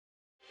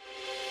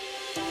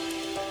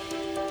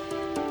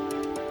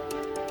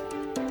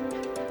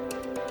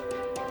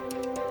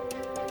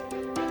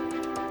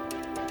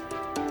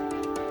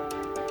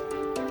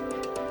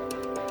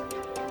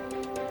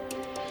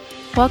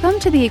Welcome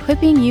to the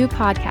Equipping You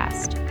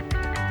podcast,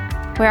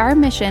 where our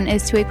mission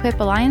is to equip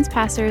Alliance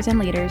pastors and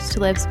leaders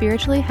to live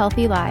spiritually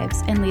healthy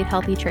lives and lead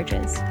healthy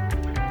churches.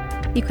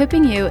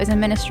 Equipping You is a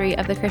ministry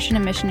of the Christian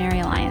and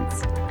Missionary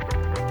Alliance.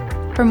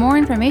 For more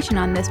information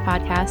on this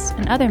podcast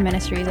and other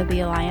ministries of the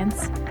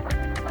Alliance,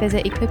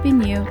 visit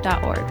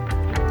equippingyou.org.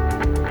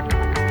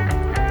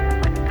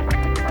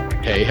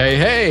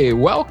 Hey,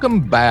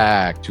 welcome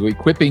back to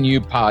Equipping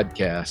You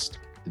podcast.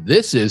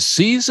 This is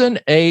season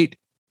 8,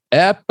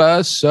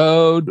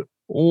 episode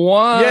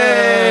 1.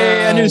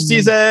 Yay, a new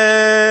season.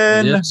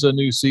 It's a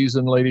new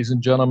season, ladies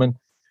and gentlemen.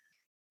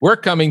 We're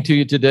coming to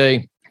you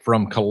today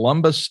from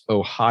Columbus,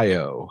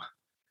 Ohio,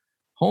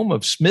 home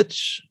of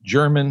Smith's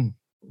German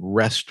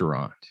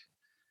Restaurant.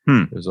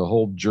 There's a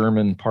whole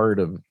German part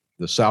of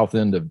the south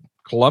end of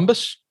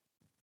Columbus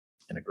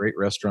and a great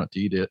restaurant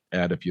to eat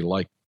at if you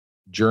like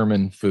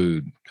German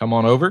food. Come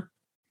on over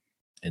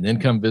and then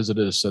come visit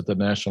us at the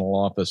national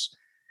office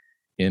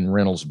in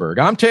Reynoldsburg.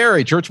 I'm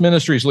Terry, Church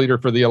Ministries Leader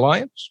for the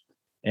Alliance.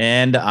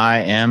 And I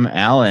am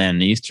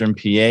Alan, Eastern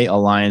PA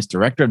Alliance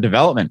Director of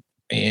Development.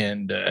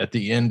 And at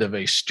the end of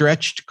a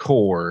stretched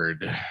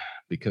cord,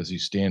 because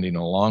he's standing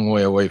a long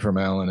way away from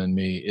Alan and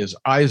me, is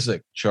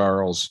Isaac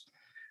Charles,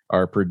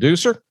 our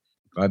producer.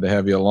 Glad to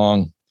have you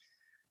along,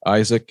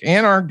 Isaac.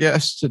 And our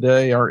guest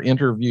today, our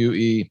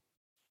interviewee,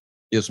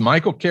 is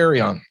Michael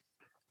Carrion,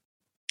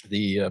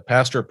 the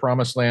pastor of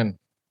Promised Land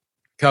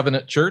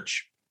Covenant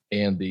Church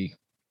and the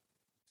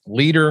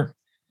leader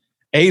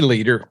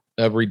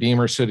of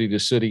Redeemer City to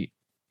City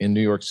in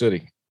New York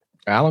City.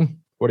 Alan,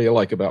 what do you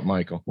like about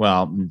Michael?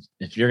 Well,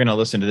 if you're going to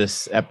listen to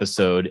this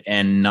episode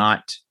and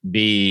not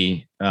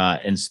be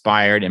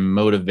inspired and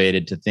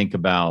motivated to think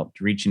about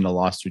reaching the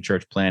lost through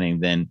church planning,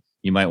 then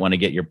you might want to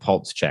get your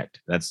pulse checked.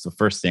 That's the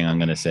first thing I'm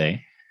going to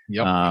say.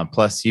 Yep.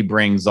 Plus, he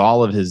brings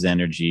all of his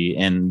energy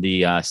and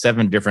the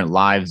 7 different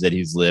lives that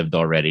he's lived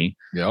already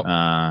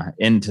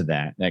into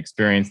that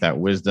experience, that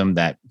wisdom,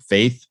 that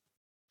faith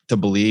to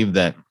believe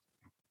that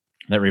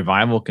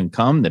revival can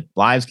come, that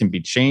lives can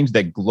be changed,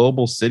 that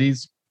global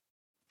cities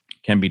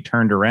can be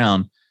turned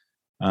around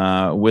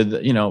with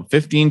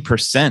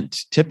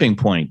 15% tipping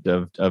point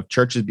of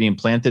churches being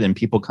planted and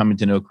people coming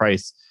to know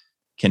Christ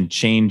can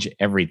change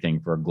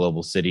everything for a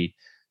global city.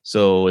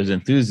 So his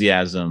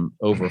enthusiasm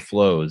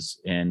overflows,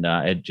 and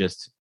I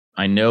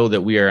know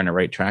that we are on the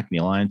right track in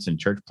the Alliance and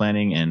church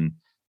planning, and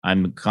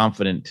I'm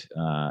confident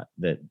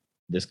that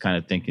this kind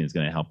of thinking is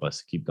going to help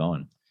us keep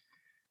going.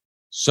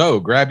 So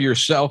grab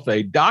yourself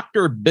a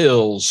Dr.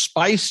 Bill's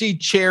spicy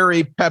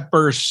cherry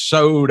pepper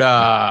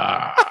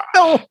soda.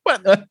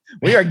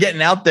 We are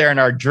getting out there in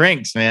our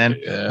drinks, man.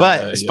 Yeah,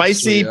 but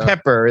spicy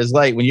pepper is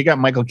like when you got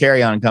Michael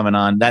Carrion coming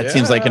on, that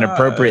seems like an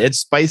appropriate. It's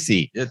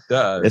spicy. It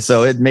does.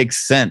 So it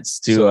makes sense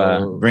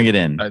to bring it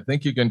in. I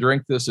think you can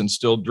drink this and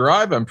still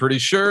drive. I'm pretty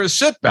sure.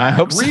 Sit back, I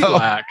hope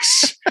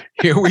relax.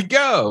 Here we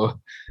go.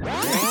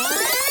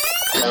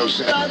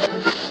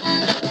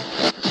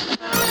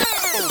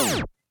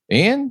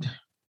 And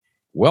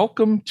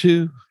welcome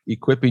to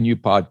Equipping You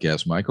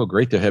podcast, Michael.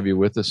 Great to have you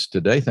with us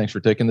today. Thanks for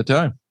taking the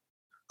time.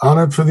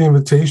 Honored for the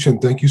invitation.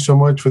 Thank you so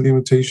much for the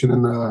invitation,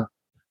 and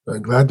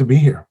glad to be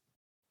here.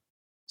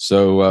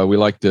 So we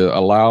like to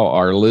allow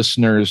our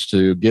listeners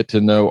to get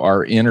to know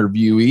our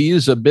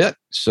interviewees a bit.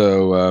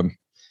 So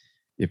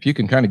if you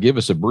can kind of give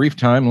us a brief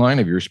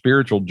timeline of your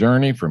spiritual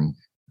journey from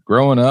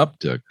growing up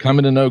to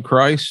coming to know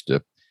Christ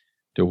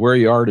to where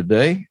you are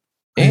today.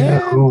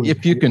 And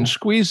if you can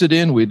squeeze it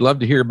in, we'd love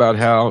to hear about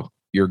how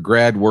your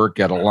grad work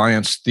at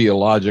Alliance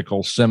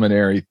Theological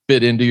Seminary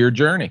fit into your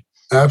journey.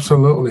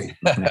 Absolutely.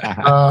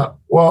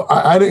 Well,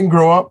 I didn't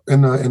grow up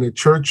in a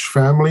church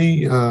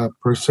family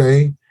per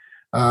se.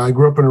 I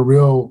grew up in a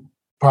real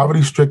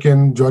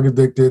poverty-stricken,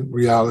 drug-addicted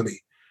reality.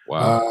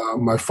 Wow.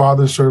 My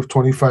father served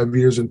 25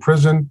 years in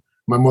prison.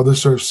 My mother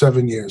served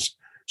 7 years.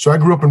 So I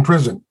grew up in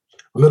prison,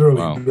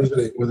 literally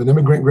visiting with an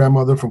immigrant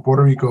grandmother from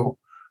Puerto Rico.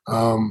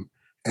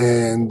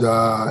 And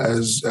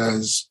as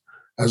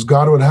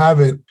God would have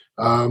it,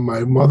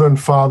 my mother and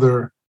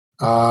father,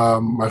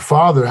 my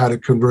father had a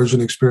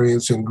conversion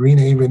experience in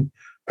Greenhaven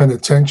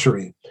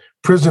Penitentiary.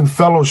 Prison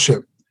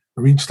Fellowship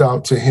reached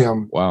out to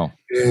him. Wow.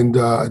 And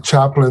a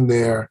chaplain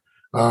there,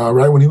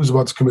 right when he was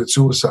about to commit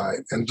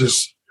suicide. And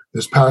just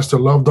this pastor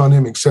loved on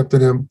him,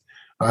 accepted him,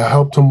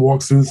 helped him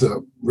walk through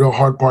the real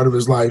hard part of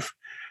his life.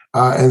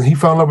 And he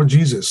fell in love with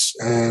Jesus.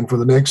 And for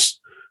the next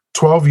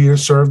 12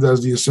 years served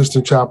as the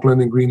assistant chaplain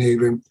in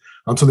Greenhaven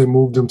until they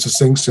moved him to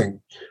Sing Sing,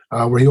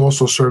 where he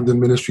also served in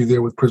ministry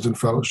there with Prison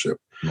Fellowship.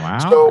 Wow.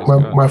 So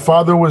my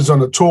father was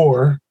on a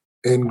tour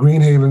in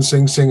Greenhaven,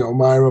 Sing Sing,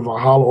 Elmira,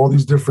 Valhalla, all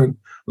these different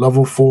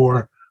level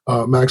 4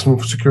 maximum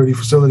security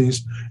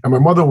facilities. And my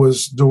mother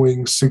was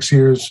doing 6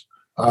 years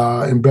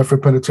in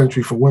Bedford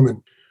Penitentiary for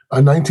women.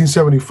 In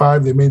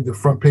 1975, they made the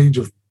front page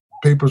of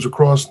papers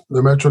across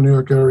the metro New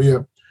York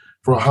area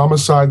for a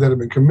homicide that had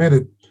been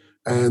committed.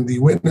 And the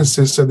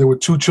witnesses said there were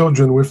 2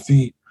 children with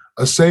the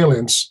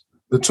assailants.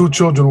 The 2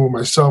 children were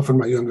myself and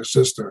my younger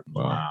sister.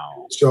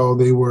 Wow. So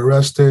they were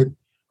arrested,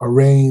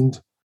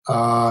 arraigned,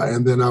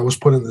 And then I was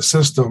put in the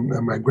system,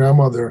 and my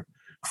grandmother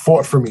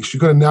fought for me. She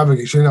couldn't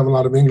navigate. She didn't have a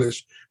lot of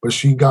English, but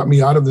she got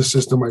me out of the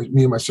system,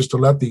 me and my sister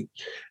Letty.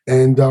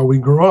 And we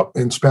grew up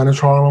in Spanish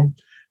Harlem.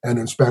 And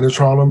in Spanish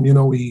Harlem,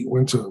 we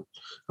went to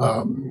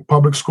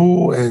public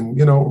school and,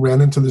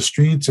 ran into the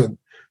streets. And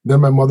then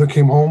my mother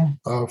came home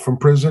from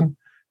prison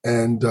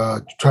and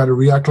tried to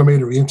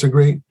reacclimate or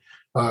reintegrate.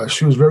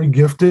 She was very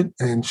gifted,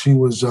 and she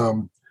was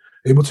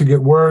able to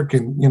get work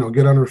and,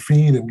 get on her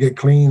feet and get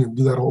clean and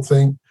do that whole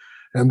thing.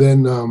 And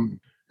then,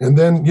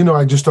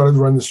 I just started to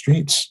run the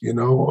streets,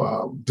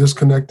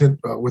 disconnected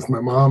with my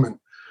mom.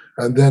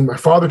 And then my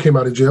father came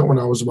out of jail when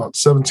I was about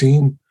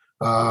 17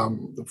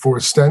 for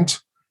a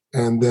stent.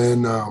 And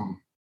then,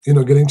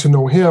 getting to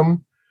know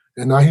him.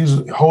 And now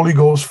he's Holy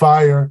Ghost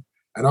fire.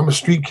 And I'm a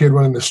street kid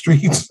running the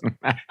streets.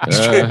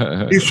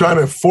 He's trying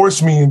to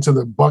force me into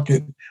the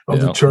bucket of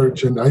the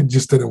church. And I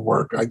just didn't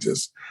work. I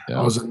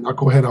was a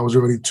knucklehead. I was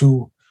already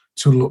too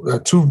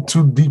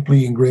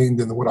deeply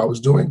ingrained in what I was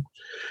doing.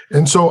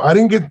 And so I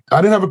didn't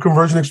have a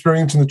conversion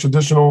experience in the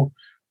traditional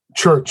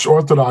church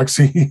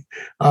orthodoxy.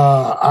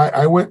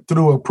 I went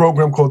through a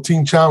program called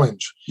Teen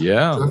Challenge.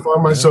 Yeah. So I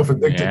found myself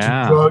addicted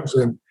to drugs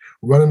and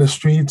running the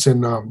streets.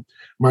 And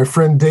my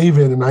friend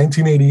David in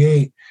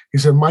 1988, he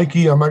said,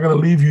 Mikey, I'm not going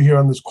to leave you here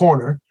on this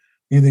corner.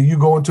 Either you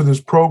go into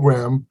this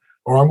program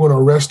or I'm going to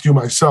arrest you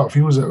myself.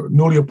 He was a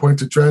newly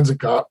appointed transit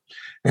cop.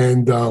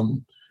 And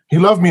he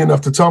loved me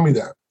enough to tell me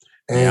that.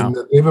 And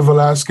David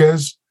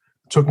Velasquez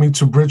took me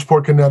to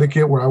Bridgeport,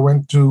 Connecticut, where I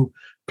went to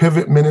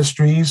Pivot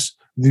Ministries,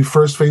 the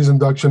first phase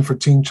induction for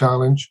Teen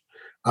Challenge.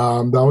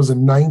 That was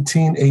in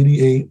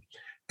 1988.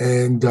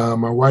 And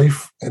my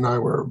wife and I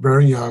were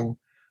very young.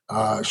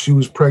 She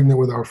was pregnant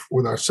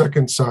with our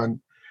second son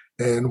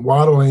and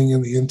waddling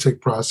in the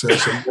intake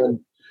process. And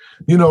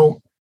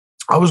then,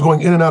 I was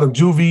going in and out of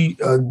juvie,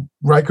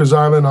 Rikers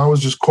Island. I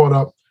was just caught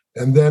up.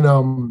 And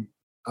then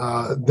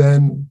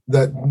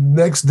that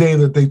next day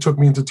that they took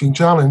me into Teen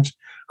Challenge,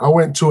 I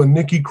went to a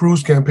Nicky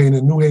Cruz campaign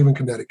in New Haven,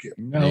 Connecticut.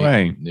 No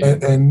way.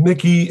 And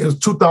Nicky is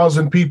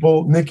 2,000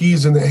 people.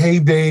 Nicky's in the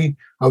heyday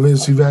of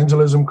his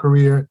evangelism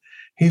career.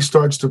 He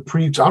starts to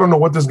preach. I don't know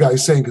what this guy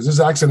is saying because his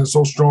accent is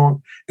so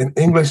strong in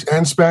English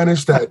and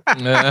Spanish that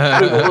I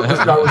don't know what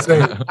this guy was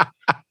saying.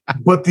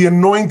 But the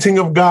anointing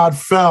of God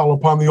fell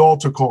upon the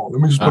altar call.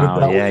 Let me just put it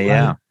that way.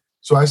 Yeah. Right?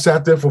 So I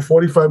sat there for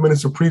 45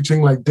 minutes of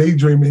preaching, like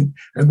daydreaming.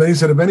 And then he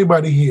said, if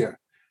anybody here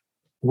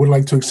would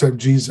like to accept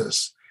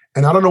Jesus.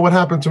 And I don't know what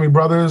happened to me,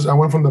 brothers. I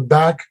went from the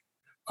back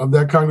of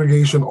that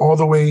congregation all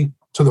the way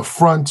to the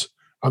front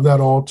of that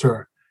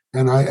altar.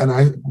 And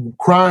I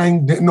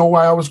crying, didn't know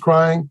why I was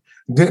crying,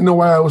 didn't know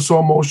why I was so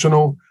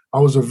emotional. I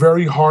was a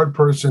very hard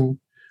person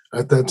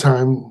at that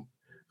time.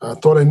 I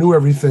thought I knew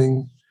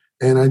everything.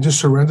 And I just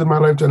surrendered my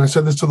life to, and I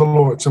said this to the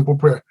Lord, simple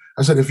prayer.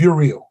 I said, if you're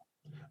real,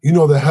 you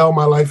know the hell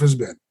my life has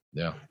been.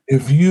 Yeah.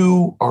 If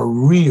you are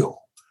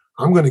real,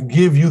 I'm going to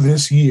give you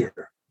this year.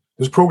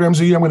 This program's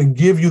a year. I'm going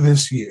to give you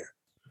this year.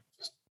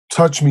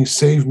 Touch me,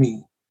 save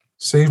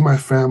my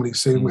family,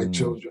 save my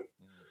children.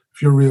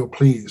 If you're real,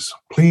 please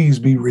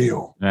be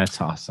real. That's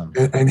awesome.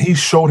 And he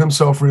showed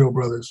himself real,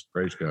 brothers.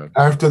 Praise God.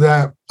 After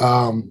that,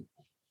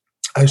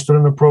 I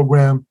started a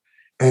program,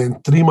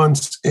 and 3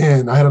 months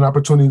in, I had an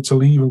opportunity to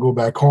leave and go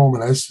back home.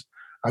 And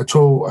I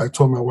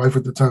told my wife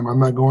at the time, I'm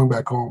not going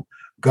back home.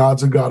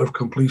 God's a God of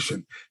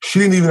completion. She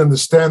didn't even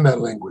understand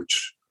that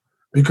language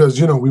because,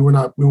 we were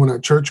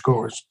not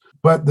churchgoers.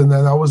 But then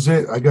that was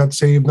it. I got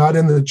saved, not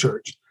in the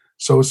church.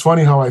 So it's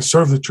funny how I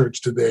serve the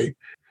church today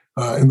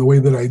in the way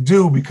that I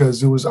do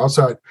because it was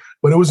outside.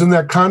 But it was in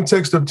that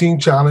context of Teen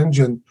Challenge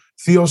and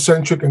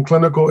theocentric and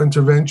clinical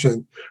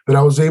intervention that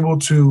I was able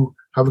to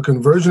have a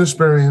conversion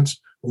experience,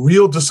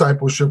 real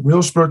discipleship,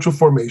 real spiritual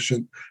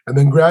formation, and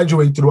then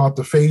graduate throughout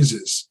the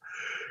phases.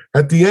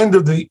 At the end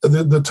of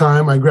the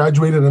time, I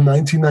graduated in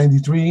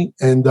 1993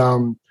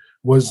 and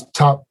was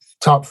top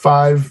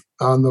 5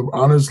 on the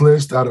honors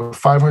list out of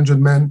 500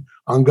 men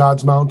on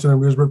God's Mountain in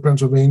Reersburg,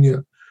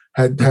 Pennsylvania.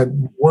 Had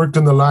worked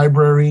in the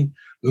library,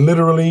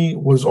 literally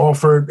was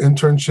offered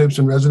internships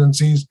and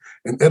residencies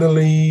in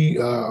Italy,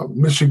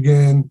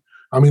 Michigan.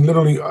 I mean,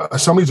 literally,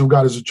 Assemblies of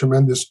God is a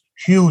tremendous,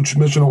 huge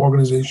missional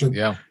organization.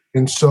 Yeah.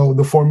 And so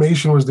the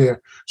formation was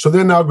there. So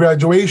then now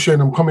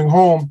graduation, I'm coming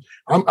home.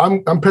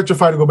 I'm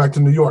petrified to go back to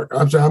New York.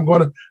 I'm saying I don't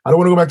want to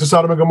go back to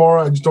Sodom and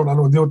Gomorrah. I don't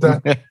want to deal with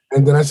that.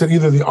 And then I said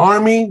either the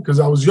Army, because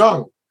I was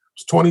young.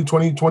 I was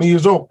 20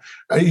 years old.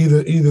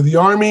 Either the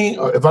Army,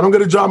 if I don't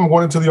get a job, I'm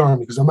going into the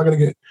Army because I'm not going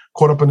to get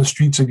caught up in the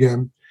streets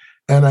again.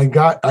 And I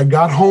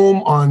got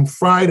home on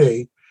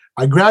Friday.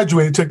 I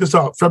graduated, check this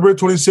out, February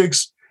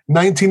 26,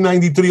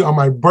 1993, on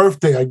my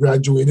birthday, I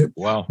graduated.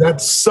 Wow.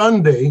 That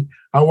Sunday,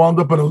 I wound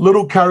up in a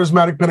little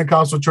charismatic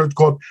Pentecostal church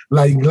called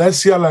La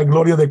Iglesia La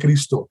Gloria de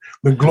Cristo,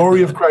 the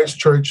Glory of Christ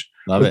Church.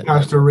 Love with it.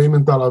 Pastor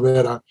Raymond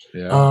Talavera.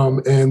 Yeah.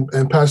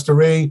 And Pastor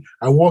Ray,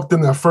 I walked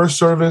in that first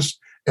service,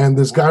 and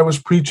this guy was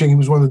preaching. He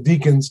was one of the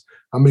deacons,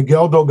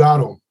 Miguel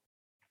Delgado.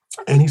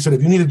 And he said,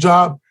 if you need a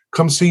job,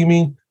 come see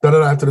me,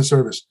 after the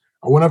service.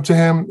 I went up to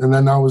him, and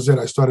then that was it.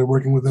 I started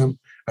working with him.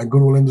 at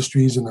Goodwill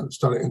Industries, and I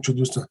started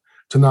introduced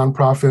to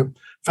nonprofit.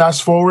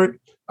 Fast forward,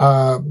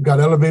 got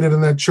elevated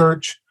in that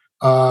church,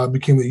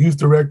 became the youth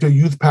director,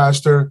 youth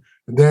pastor,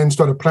 and then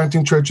started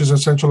planting churches in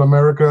Central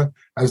America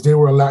as they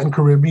were a Latin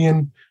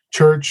Caribbean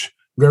church,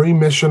 very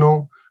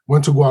missional.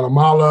 Went to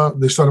Guatemala.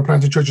 They started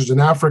planting churches in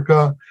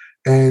Africa,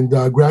 and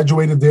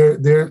graduated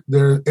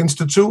their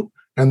institute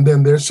and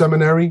then their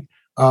seminary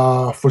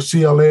for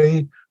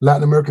CLA,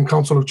 Latin American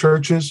Council of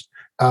Churches.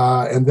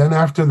 And then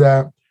after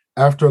that,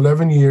 after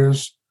 11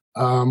 years,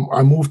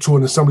 I moved to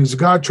an Assemblies of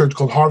God church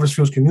called Harvest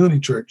Fields Community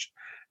Church.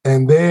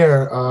 And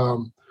there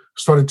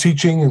started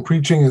teaching and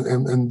preaching.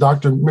 And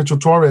Dr. Mitchell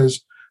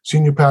Torres,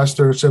 senior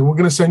pastor, said, we're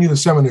going to send you to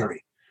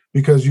seminary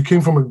because you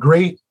came from a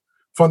great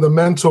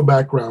fundamental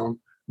background,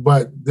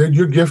 but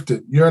you're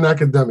gifted. You're an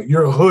academic.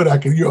 You're a hood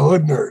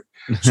nerd.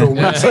 So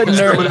hood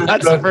nerd.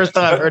 That's the first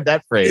time I've heard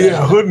that phrase.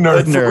 Yeah, hood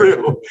nerd for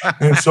real.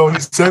 And so he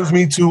sends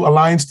me to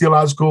Alliance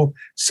Theological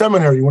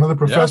Seminary. One of the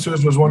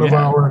professors was one of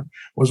our,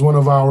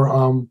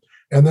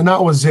 and then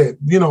that was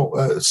it.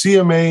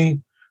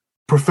 CMA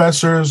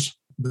professors,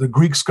 the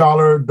Greek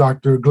scholar,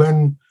 Dr.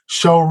 Glenn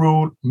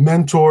Shelroot,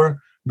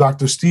 mentor,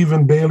 Dr.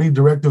 Stephen Bailey,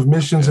 director of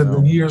missions in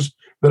the years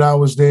that I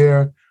was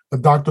there.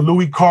 Dr.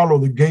 Louis Carlo,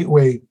 the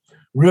Gateway,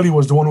 really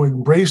was the one who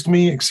embraced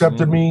me,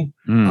 accepted me,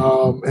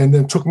 and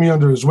then took me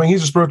under his wing.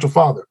 He's a spiritual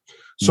father.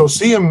 So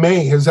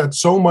CMA has had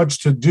so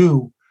much to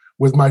do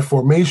with my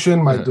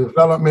formation, my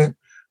development,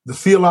 the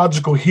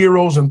theological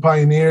heroes and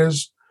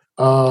pioneers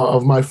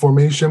of my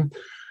formation.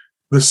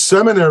 The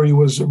seminary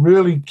was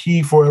really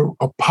key for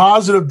a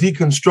positive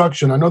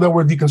deconstruction. I know that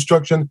word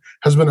deconstruction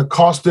has been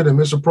accosted and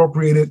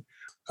misappropriated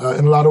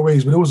in a lot of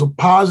ways, but it was a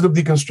positive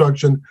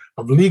deconstruction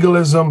of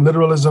legalism,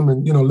 literalism,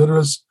 and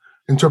literist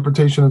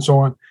interpretation and so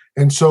on.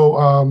 And so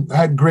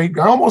I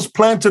almost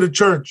planted a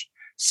church,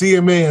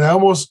 CMA,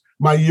 and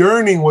my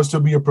yearning was to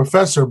be a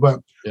professor, but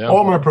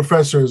all my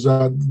professors,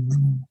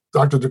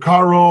 Dr.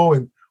 DeCaro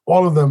and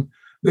all of them,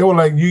 they were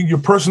like, your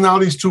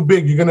personality is too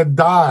big. You're going to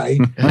die.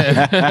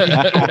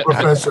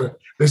 Professor.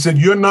 They said,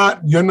 you're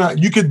not,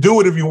 you could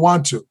do it if you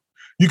want to.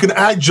 You can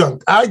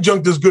adjunct.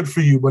 Adjunct is good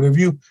for you, but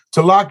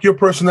to lock your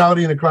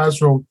personality in the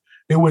classroom,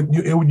 you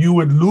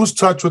would lose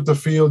touch with the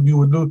field. You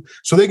would lose.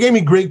 So they gave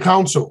me great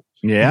counsel.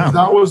 Yeah,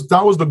 that was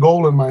the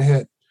goal in my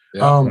head.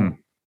 Yeah.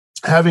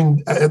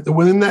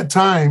 Within that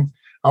time,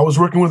 I was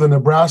working with a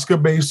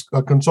Nebraska-based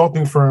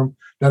consulting firm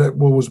that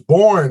was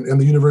born in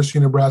the University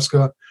of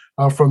Nebraska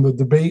from the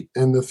debate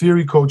and the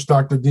theory coach,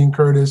 Dr. Dean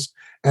Curtis,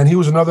 and he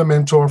was another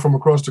mentor from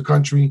across the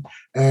country.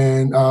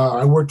 And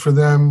I worked for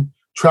them,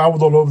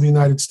 traveled all over the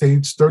United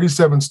States,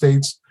 37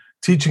 states,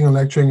 teaching and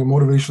lecturing in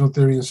motivational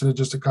theory and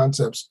synergistic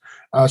concepts.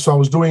 So I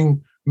was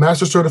doing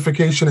master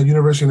certification at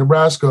University of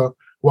Nebraska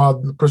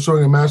while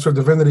pursuing a Master of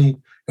Divinity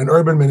and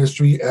Urban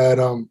Ministry at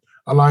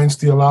Alliance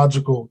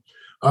Theological.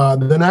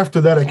 Then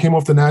after that, I came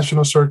off the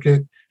national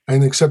circuit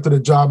and accepted a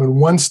job in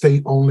one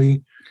state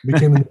only,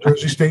 became the New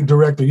Jersey State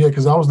Director. Yeah,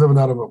 because I was living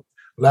out of a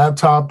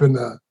laptop in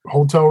a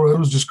hotel room. It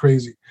was just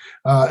crazy.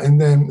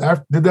 And then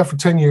did that for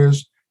 10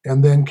 years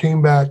and then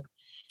came back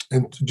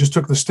and just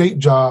took the state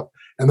job.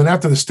 And then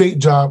after the state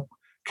job,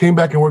 came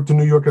back and worked in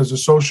New York as a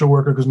social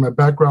worker because my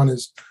background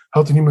is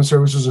health and human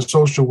services and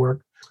social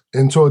work.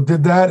 And so I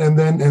did that, and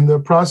then in the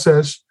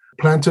process,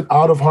 planted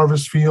out of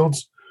Harvest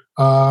Fields.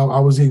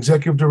 I was the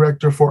executive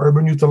director for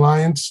Urban Youth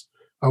Alliance,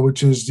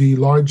 which is the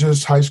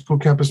largest high school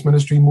campus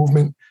ministry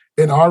movement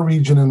in our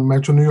region in the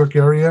Metro New York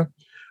area.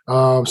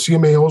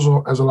 CMA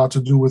also has a lot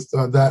to do with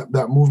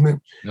that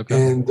movement.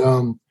 Okay.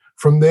 And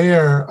from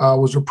there, I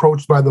was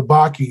approached by the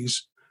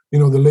Bakis. The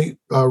late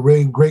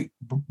Ray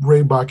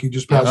Bakke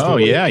just passed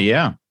away. Oh,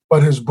 yeah.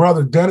 But his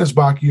brother, Dennis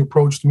Bakke,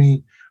 approached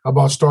me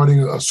about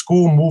starting a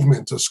school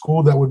movement, a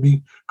school that would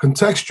be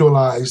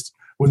contextualized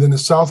within the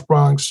South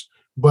Bronx,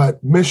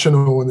 but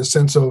missional in the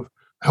sense of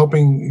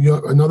helping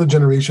another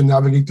generation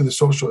navigate through the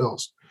social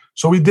ills.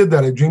 So we did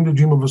that. I dreamed a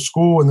dream of a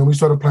school, and then we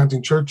started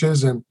planting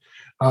churches. And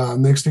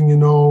next thing you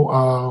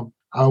know,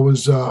 I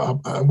was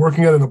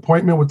working at an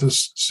appointment with the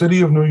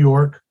city of New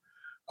York.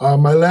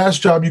 My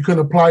last job you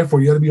couldn't apply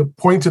for. You had to be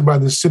appointed by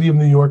the city of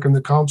New York and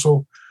the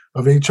Council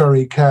of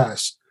HRA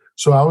CAS.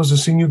 So I was the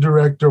senior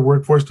director of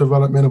workforce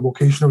development and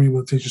vocational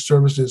rehabilitation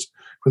services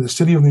for the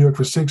city of New York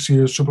for 6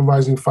 years,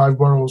 supervising 5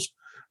 boroughs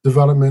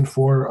development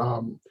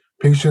for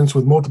patients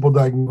with multiple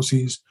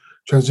diagnoses,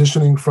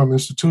 transitioning from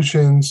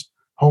institutions,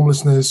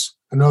 homelessness,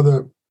 and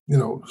other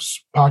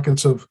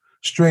pockets of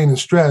strain and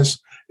stress,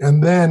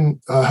 and then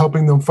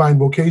helping them find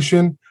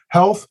vocation,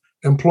 health,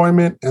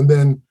 employment, and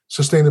then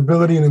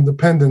sustainability and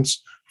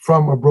independence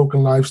from a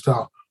broken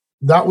lifestyle.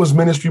 That was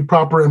ministry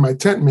proper in my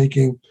tent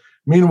making.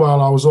 Meanwhile,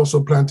 I was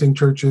also planting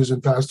churches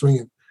and pastoring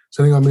and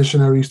sending out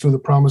missionaries through the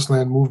Promised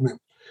Land movement.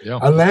 Yeah.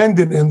 I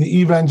landed in the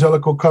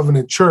Evangelical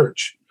Covenant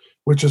Church,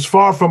 which is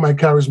far from my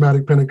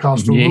charismatic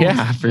Pentecostal roots.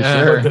 Yeah, for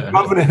sure. The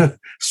Covenant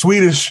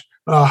Swedish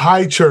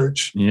high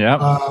church.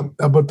 Yeah.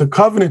 But the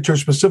Covenant Church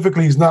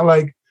specifically is not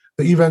like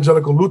the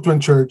Evangelical Lutheran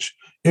Church.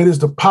 It is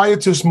the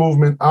Pietist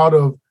movement out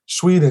of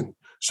Sweden.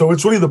 So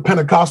it's really the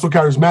Pentecostal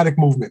charismatic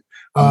movement.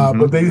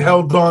 but they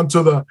held on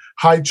to the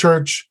high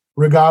church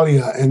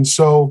regalia. And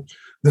so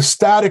the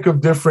static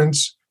of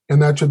difference in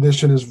that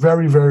tradition is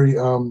very, very,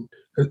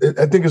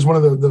 I think is one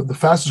of the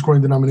fastest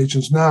growing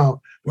denominations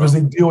now, because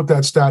they deal with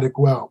that static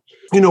well.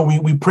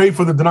 We pray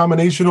for the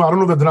denominational. I don't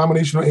know if the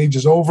denominational age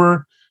is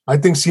over. I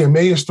think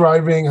CMA is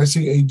thriving. I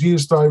see AG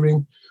is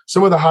thriving.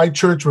 Some of the high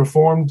church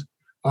reformed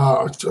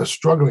are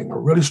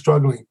really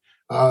struggling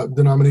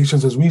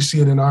denominations as we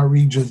see it in our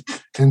region.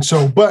 And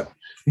so, but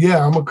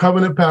yeah, I'm a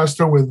covenant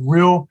pastor with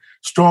real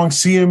strong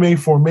CMA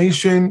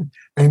formation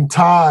and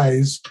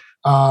ties.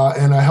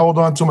 And I held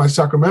on to my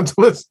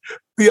sacramentalist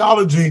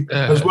theology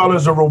as well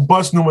as a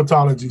robust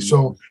pneumatology.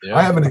 So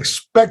I have an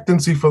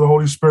expectancy for the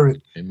Holy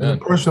Spirit and the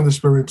person of the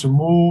Spirit to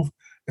move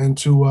and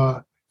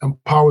to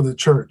empower the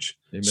church.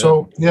 Amen.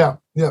 So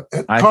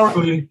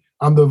currently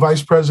I'm the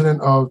vice president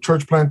of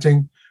church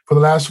planting for the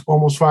last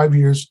almost 5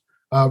 years,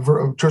 of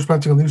church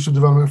planting and leadership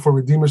development for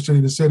Redeemer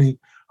City to City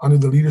under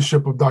the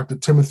leadership of Dr.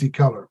 Timothy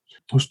Keller,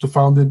 who's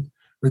founded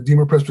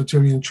Redeemer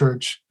Presbyterian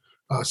Church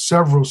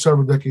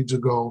several decades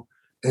ago.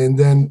 And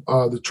then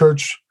the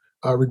church,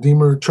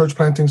 Redeemer Church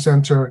Planting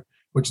Center,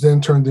 which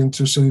then turned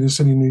into City to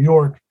City, New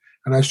York.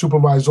 And I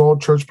supervise all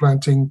church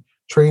planting,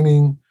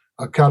 training,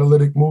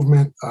 catalytic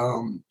movement,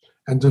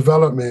 and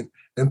development,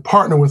 and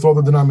partner with all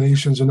the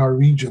denominations in our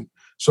region.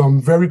 So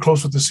I'm very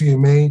close with the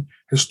CMA,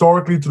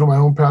 historically through my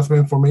own pathway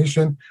and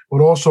formation,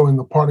 but also in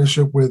the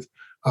partnership with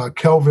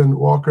Kelvin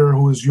Walker,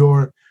 who is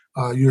your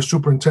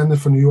superintendent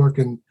for New York.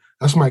 And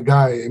that's my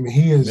guy. I mean,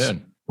 he is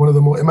one of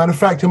the most, matter of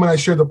fact, him and I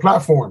shared the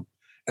platform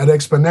at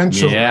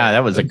Exponential. Yeah,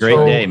 that was a great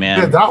day, man.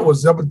 Yeah, that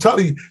was, I'm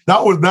telling you,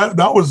 that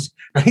was,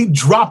 he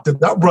dropped it.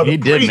 That brother. He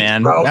did,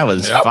 man. Bro. That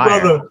was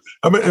fire. Brother,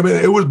 I mean,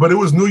 it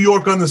was New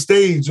York on the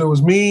stage. It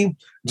was me,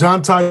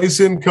 John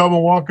Tyson, Kelvin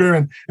Walker,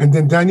 and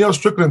then Danielle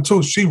Strickland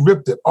too. She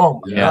ripped it.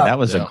 Oh my God. That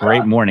was a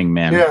great morning,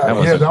 man. Yeah, that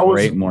was a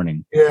great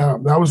morning. Yeah,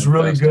 that was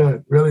really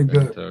good. Really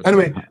good.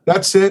 Anyway,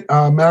 that's it.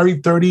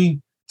 Married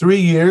 33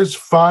 years,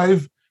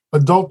 5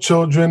 adult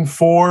children,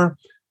 4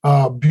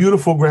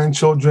 beautiful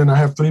grandchildren. I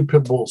have 3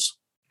 pit bulls.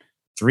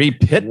 3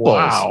 pit bulls.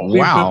 Wow. 3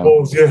 pit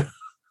bulls, yeah.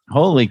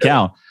 Holy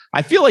cow.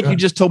 I feel like you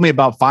just told me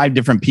about 5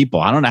 different people.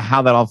 I don't know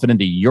how that all fit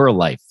into your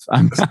life.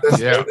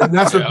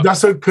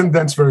 That's a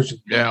condensed version.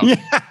 Yeah.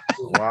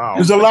 Wow.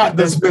 There's a lot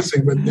that's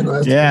missing, but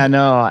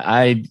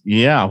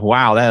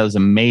wow, that was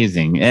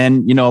amazing.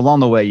 And along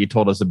the way, you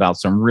told us about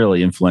some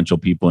really influential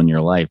people in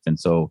your life. And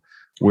so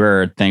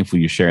we're thankful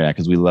you share that,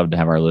 because we love to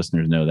have our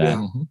listeners know that.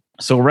 Yeah.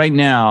 So right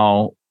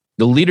now,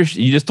 the leadership,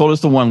 you just told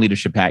us the one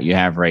leadership hat you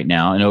have right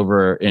now,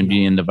 and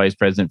being the vice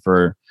president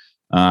for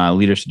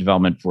leadership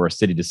development for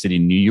City to City,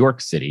 New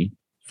York City,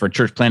 for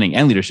church planning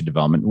and leadership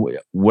development.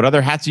 What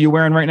other hats are you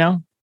wearing right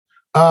now?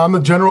 I'm the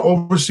general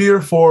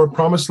overseer for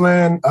Promised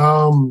Land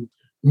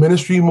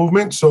ministry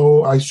movement.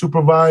 So I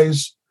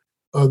supervise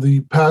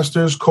the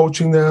pastors,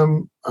 coaching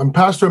them. I'm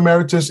pastor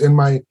emeritus in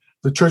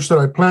the church that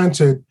I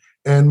planted,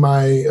 and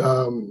my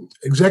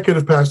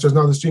executive pastor is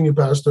now the senior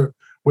pastor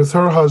with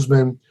her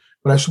husband.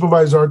 But I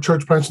supervise our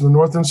church plants in the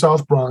North and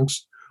South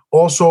Bronx,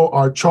 also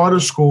our charter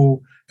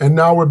school, and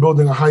now we're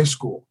building a high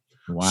school.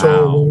 Wow.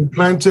 So when we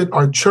planted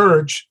our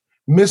church,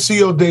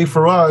 Missio Dei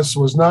for us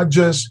was not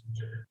just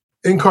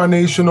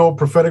incarnational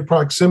prophetic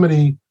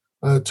proximity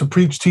to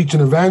preach, teach,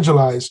 and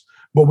evangelize,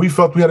 but we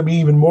felt we had to be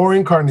even more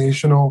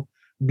incarnational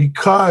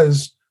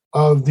because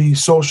of the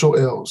social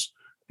ills,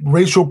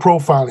 racial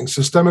profiling,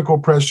 systemic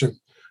oppression,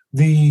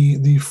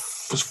 the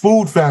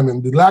food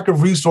famine, the lack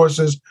of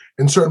resources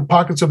in certain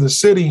pockets of the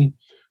city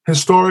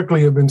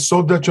historically have been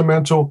so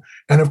detrimental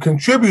and have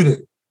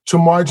contributed to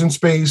margin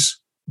space,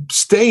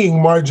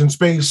 staying margin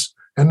space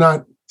and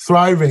not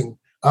thriving,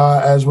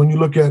 as when you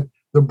look at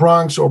the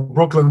Bronx or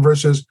Brooklyn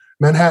versus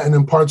Manhattan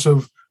and parts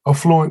of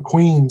affluent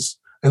Queens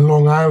and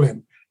Long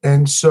Island.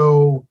 And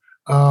so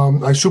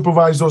I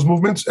supervise those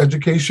movements,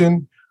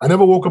 education. I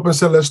never woke up and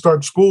said, let's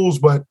start schools,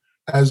 but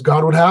as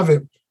God would have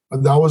it,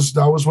 that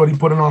was what he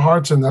put in our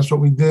hearts, and that's what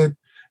we did.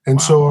 And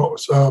so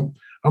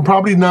I'm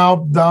probably now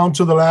down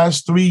to the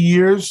last 3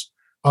 years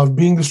of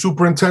being the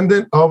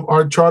superintendent of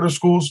our charter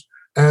schools,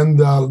 and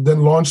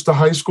then launched the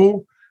high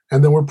school.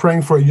 And then we're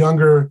praying for a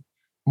younger,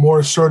 more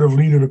assertive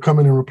leader to come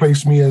in and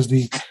replace me as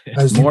the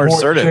more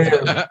assertive.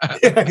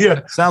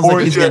 Yeah. Sounds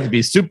like he's going to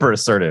be super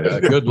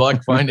assertive. Good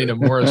luck finding a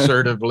more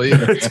assertive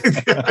leader.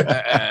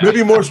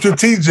 Maybe more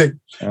strategic.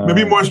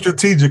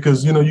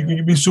 Because you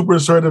can be super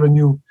assertive, and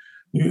you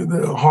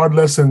the hard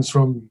lessons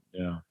from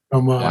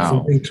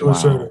being too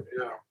assertive.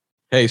 Yeah.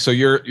 Hey, so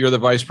you're the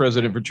vice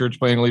president for church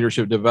planning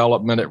leadership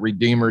development at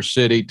Redeemer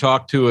City.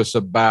 Talk to us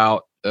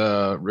about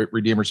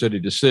Redeemer City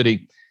to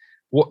City.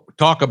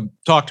 Talk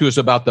to us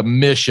about the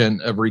mission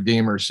of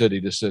Redeemer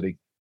City to City.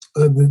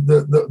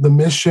 The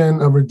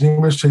mission of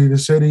Redeemer City to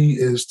City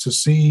is to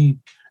see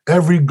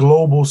every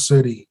global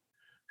city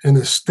in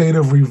a state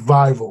of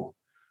revival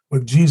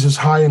with Jesus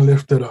high and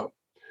lifted up.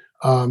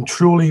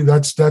 Truly,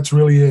 that's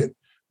really it.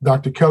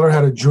 Dr. Keller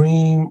had a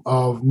dream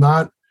of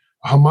not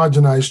a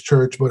homogenized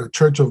church, but a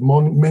church of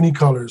many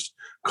colors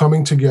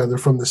coming together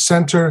from the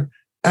center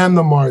and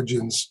the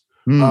margins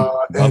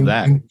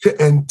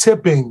and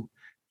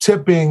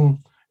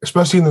tipping,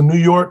 especially in the New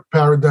York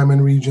paradigm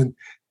and region,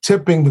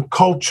 tipping the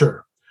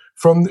culture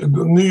from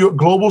New York.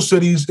 Global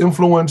cities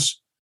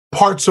influence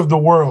parts of the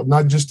world,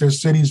 not just their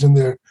cities and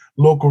their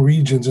local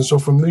regions. And so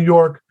from New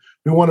York,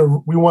 we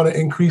want to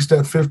increase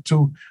that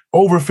to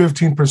over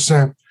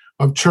 15%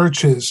 of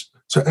churches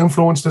to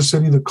influence the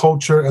city, the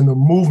culture, and the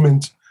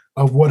movement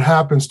of what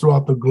happens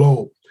throughout the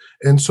globe.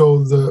 And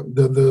so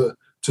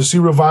to see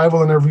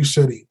revival in every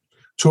city,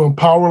 to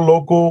empower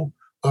local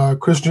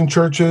Christian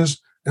churches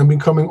and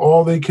becoming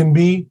all they can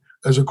be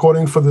as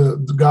according for the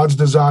God's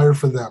desire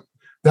for them.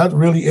 That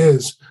really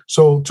is.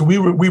 So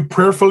we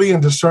prayerfully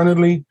and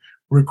discerningly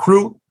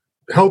recruit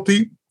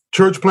healthy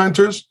church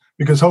planters,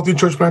 because healthy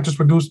church planters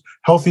produce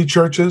healthy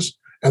churches.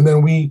 And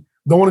then we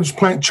don't want to just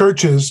plant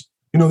churches.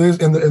 There's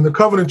in the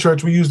covenant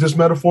church, we use this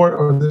metaphor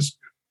or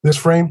this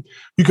frame.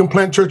 You can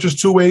plant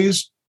churches two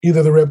ways,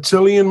 either the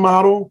reptilian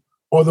model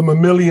or the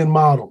mammalian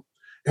model.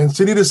 And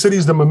city to city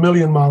is the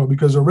mammalian model,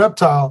 because a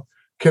reptile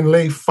can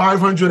lay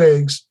 500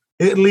 eggs,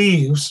 it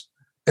leaves,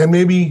 and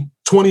maybe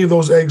 20 of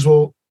those eggs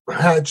will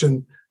hatch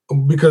and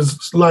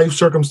because life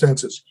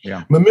circumstances.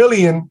 Yeah.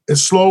 Mammalian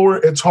is slower,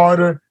 it's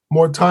harder,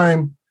 more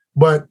time,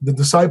 but the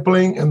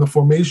discipling and the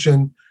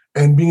formation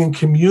and being in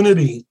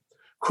community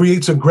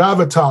creates a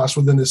gravitas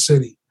within the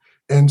city.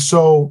 And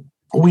so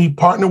we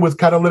partner with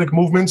catalytic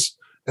movements,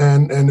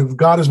 and if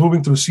God is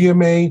moving through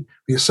CMA,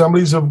 the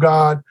Assemblies of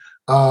God,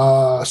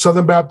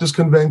 Southern Baptist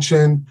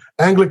Convention,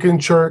 Anglican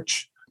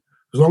Church,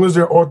 as long as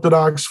they're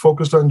Orthodox,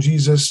 focused on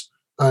Jesus,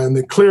 and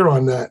they're clear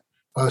on that,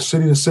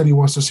 city to city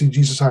wants to see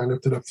Jesus high and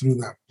lifted up through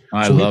them.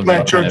 I love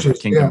that kind of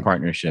kingdom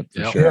partnership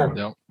for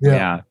sure.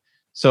 Yeah.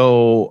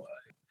 So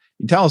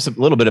tell us a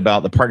little bit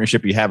about the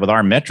partnership you have with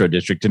our Metro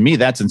District. To me,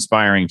 that's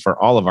inspiring for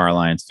all of our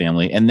Alliance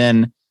family. And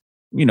then,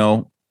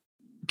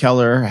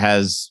 Keller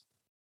has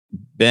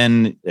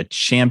been a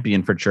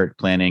champion for church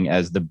planning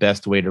as the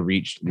best way to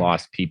reach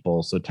lost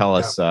people. So tell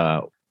us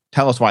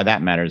why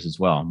that matters as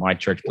well. Why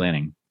church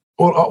planning?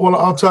 Well,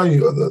 I'll tell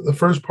you. The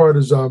first part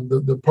is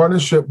the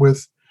partnership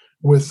with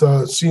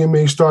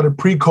CMA started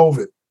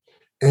pre-COVID,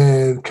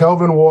 and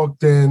Kelvin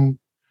walked in.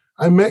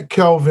 I met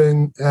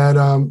Kelvin at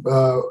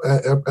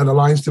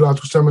Alliance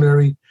Theological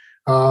Seminary.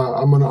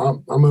 I'm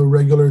a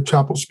regular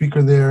chapel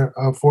speaker there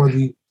for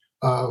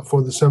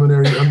the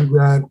seminary,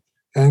 undergrad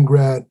and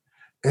grad.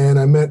 And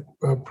I met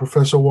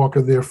Professor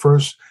Walker there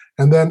first.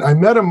 And then I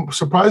met him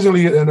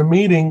surprisingly at a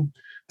meeting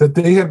that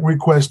they had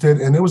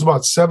requested. And it was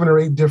about 7 or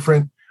 8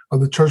 different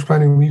of the church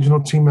planning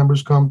regional team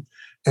members come.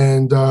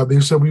 And they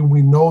said,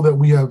 we know that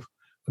we have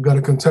got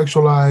to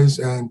contextualize,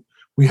 and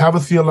we have a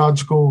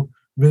theological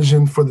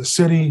vision for the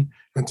city.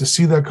 And to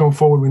see that come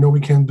forward, we know we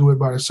can't do it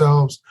by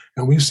ourselves.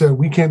 And we said,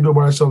 we can't do it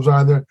by ourselves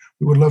either.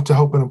 We would love to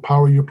help and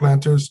empower your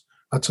planters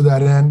to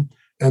that end.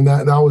 And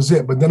that was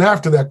it. But then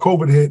after that,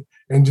 COVID hit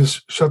and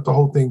just shut the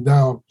whole thing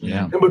down.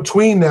 Yeah. In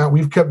between that,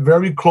 we've kept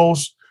very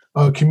close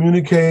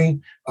communique.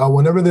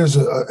 Whenever there's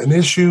an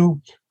issue,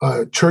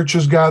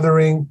 churches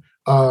gathering,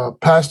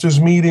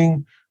 pastors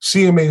meeting,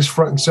 CMA's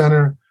front and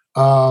center.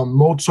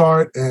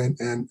 Mozart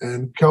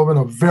and Kelvin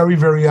are very,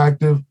 very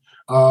active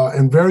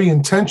and very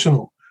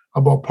intentional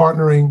about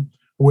partnering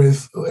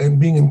with and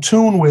being in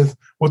tune with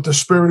what the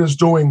Spirit is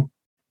doing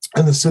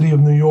in the city of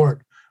New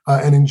York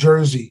and in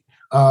Jersey.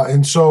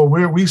 And so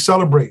we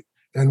celebrate,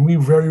 and we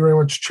very, very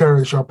much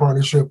cherish our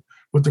partnership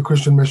with the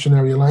Christian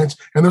Missionary Alliance.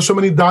 And there's so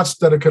many dots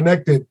that are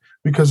connected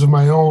because of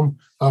my own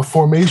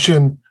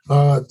formation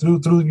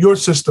through your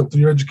system,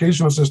 through your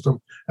educational system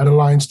at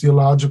Alliance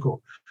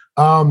Theological.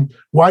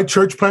 Why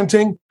church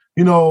planting?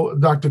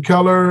 Dr.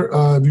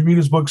 Keller, if you read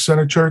his book,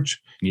 Center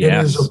Church, It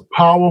is a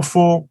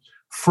powerful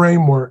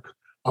framework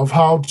of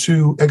how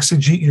to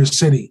exegete your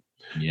city.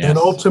 Yes. And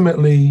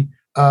ultimately,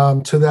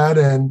 to that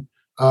end,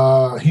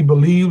 he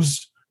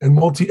believes in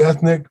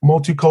multi-ethnic,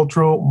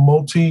 multicultural,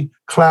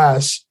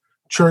 multi-class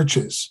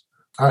churches.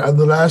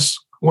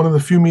 One of the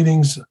few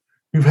meetings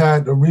we've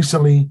had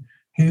recently,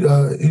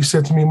 he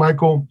said to me,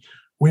 Michael,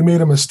 we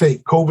made a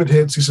mistake. COVID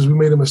hits. He says, we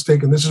made a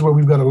mistake, and this is where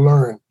we've got to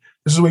learn.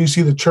 This is where you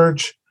see the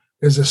church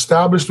is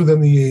established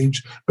within the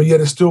age, but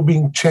yet it's still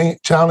being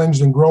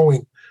challenged and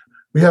growing.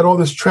 We had all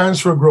this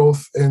transfer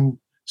growth in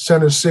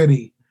Center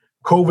City.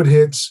 COVID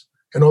hits,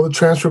 and all the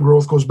transfer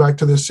growth goes back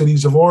to their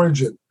cities of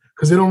origin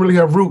because they don't really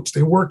have roots.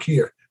 They work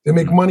here. They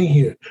make money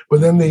here,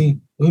 but then they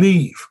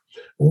leave.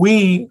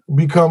 We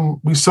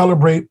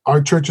celebrate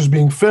our churches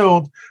being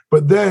filled,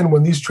 but then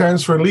when these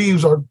transfer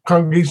leaves, our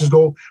congregations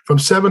go from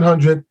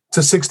 700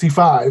 to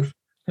 65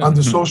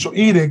 under social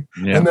edict.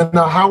 Yeah. And then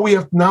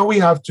now we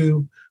have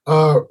to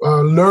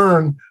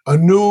learn a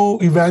new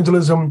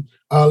evangelism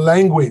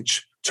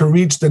language to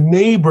reach the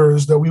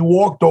neighbors that we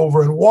walked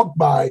over and walked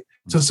by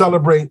to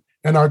celebrate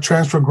in our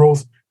transfer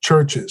growth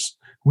churches.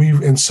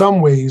 In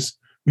some ways,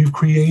 we've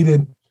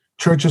created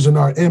churches in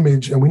our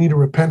image, and we need to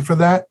repent for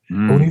that.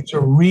 We need to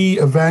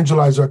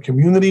re-evangelize our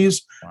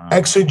communities,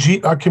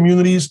 exegete our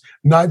communities,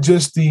 not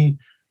just the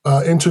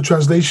into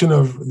translation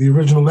of the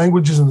original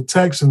languages and the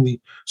text and the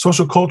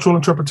social cultural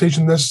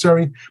interpretation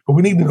necessary. But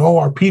we need to know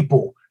our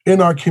people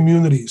in our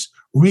communities,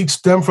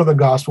 reach them for the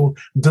gospel,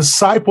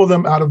 disciple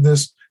them out of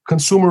this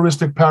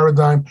consumeristic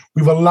paradigm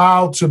we've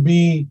allowed to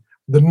be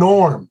the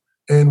norm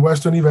in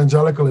Western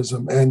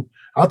evangelicalism. And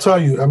I'll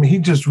tell you, I mean, he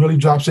just really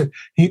drops it.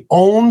 He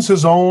owns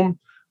his own,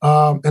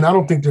 and I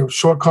don't think there are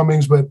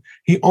shortcomings, but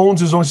he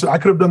owns his own. I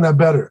could have done that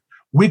better.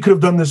 We could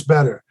have done this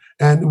better.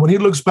 And when he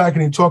looks back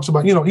and he talks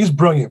about, he's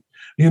brilliant.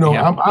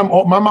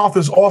 My mouth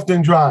is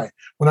often dry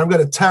when I've got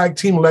a tag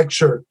team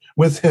lecture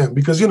with him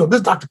because,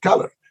 this Dr.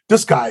 Keller,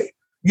 this guy,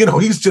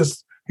 he's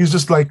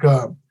just like,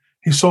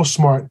 he's so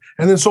smart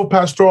and then so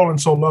pastoral and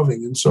so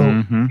loving. And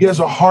so he has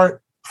a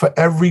heart for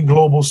every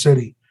global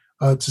city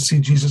to see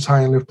Jesus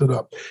high and lifted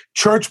up.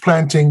 Church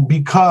planting,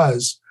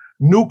 because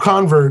new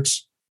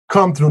converts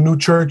come through new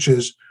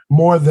churches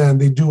more than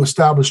they do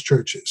established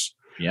churches.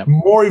 Yep.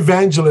 More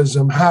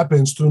evangelism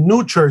happens through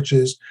new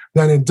churches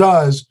than it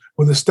does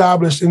with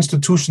established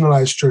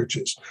institutionalized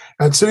churches.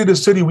 At City to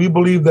City, we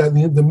believe that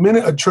the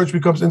minute a church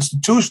becomes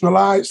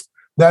institutionalized,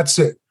 that's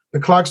it. The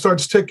clock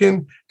starts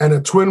ticking and a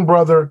twin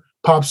brother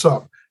pops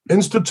up.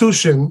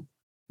 Institution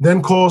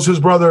then calls his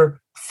brother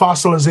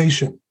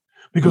fossilization.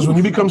 Because when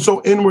you become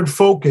so inward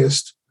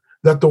focused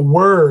that the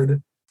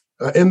word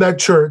in that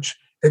church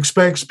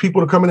expects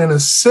people to come in and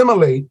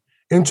assimilate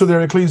into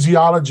their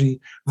ecclesiology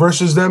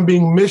versus them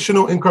being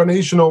missional,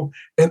 incarnational,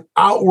 and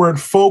outward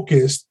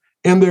focused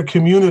in their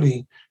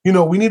community,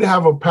 we need to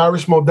have a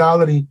parish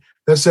modality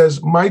that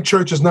says my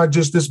church is not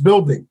just this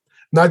building,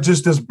 not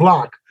just this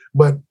block,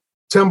 but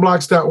 10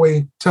 blocks that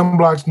way, 10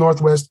 blocks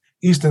northwest,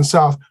 east, and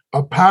south,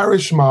 a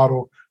parish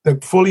model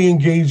that fully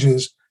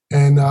engages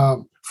and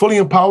fully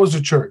empowers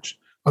the church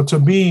to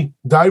be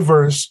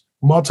diverse,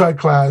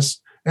 multi-class,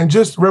 and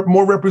just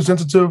more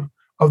representative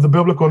of the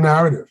biblical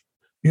narrative.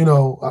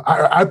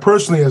 I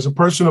personally, as a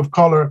person of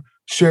color,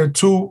 share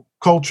two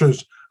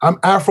cultures. I'm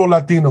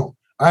Afro-Latino.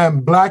 I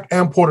am Black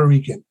and Puerto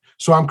Rican.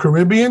 So I'm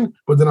Caribbean,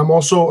 but then I'm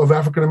also of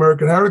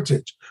African-American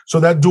heritage. So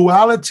that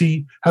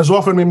duality has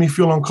often made me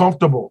feel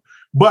uncomfortable.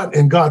 But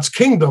in God's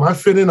kingdom, I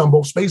fit in on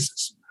both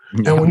spaces.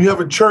 Yeah. And when you have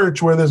a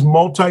church where there's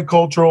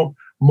multicultural,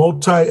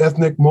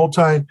 multi-ethnic,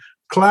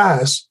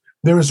 multi-class,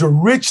 there is a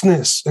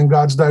richness in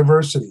God's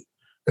diversity.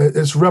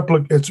 It's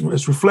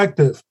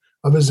reflective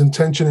of his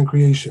intention and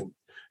creation.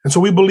 And so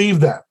we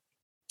believe that.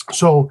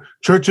 So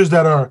churches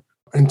that are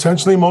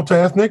intentionally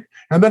multi-ethnic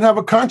and then have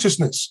a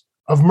consciousness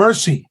of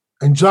mercy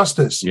and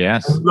justice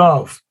and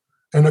love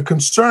and are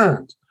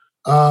concerned.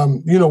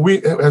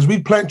 As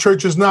we plant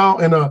churches now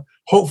in a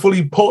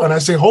hopefully, and I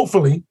say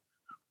hopefully,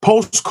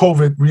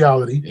 post-COVID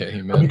reality,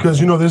 because,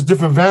 there's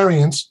different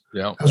variants.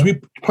 Yeah. As we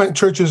plant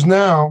churches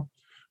now,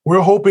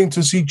 we're hoping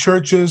to see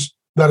churches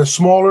that are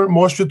smaller,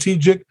 more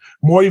strategic,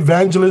 more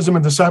evangelism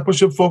and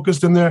discipleship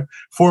focused in their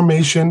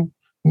formation,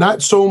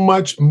 not so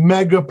much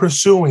mega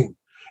pursuing.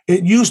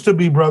 It used to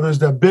be, brothers,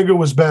 that bigger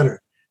was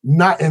better,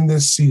 not in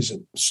this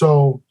season.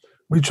 So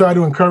we try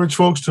to encourage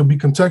folks to be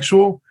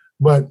contextual,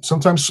 but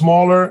sometimes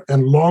smaller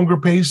and longer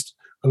paced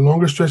and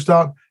longer stretched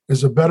out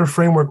is a better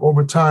framework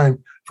over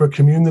time for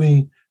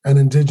community and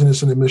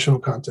indigenous and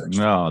missional context.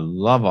 Oh,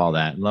 love all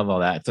that. Love all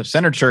that. The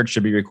Center Church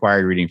should be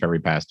required reading for every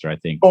pastor, I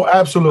think. Oh,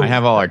 absolutely. I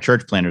have all our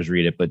church planners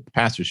read it, but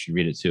pastors should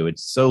read it too.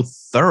 It's so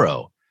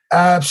thorough.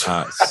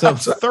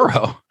 Absolutely.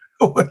 Thorough.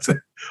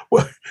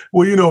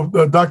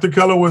 Well, Dr.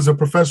 Keller was a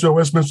professor at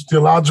Westminster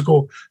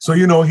Theological, so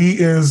he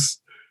is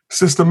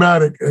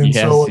systematic, and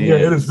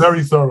it is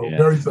very thorough,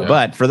 very thorough.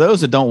 But for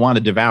those that don't want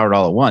to devour it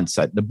all at once,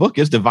 the book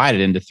is divided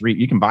into three.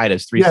 You can buy it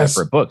as three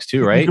separate books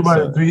too, right? You can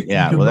buy it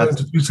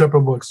into three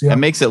separate books. Yeah, that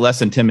makes it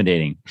less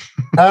intimidating.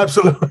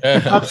 Absolutely,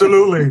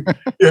 absolutely.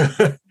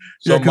 Yeah.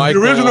 So the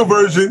original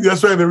version,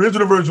 that's right. The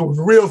original version was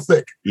real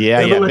thick.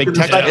 Yeah. Big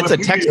text. It's a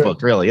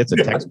textbook, really. It's a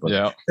textbook.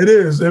 Yeah, it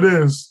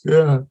is.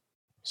 Yeah.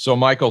 So,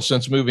 Michael,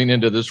 since moving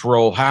into this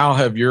role, how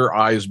have your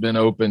eyes been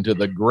open to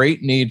the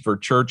great need for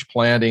church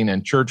planting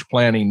and church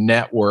planting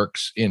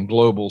networks in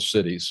global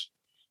cities?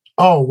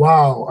 Oh,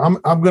 wow.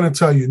 I'm going to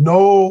tell you,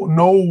 no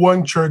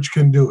one church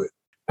can do it.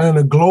 And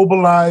in a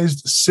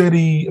globalized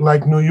city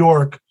like New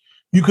York,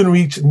 you can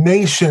reach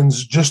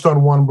nations just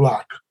on one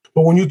block.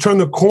 But when you turn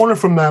the corner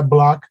from that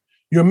block,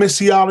 your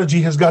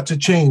missiology has got to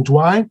change.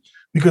 Why?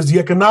 Because the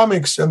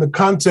economics and the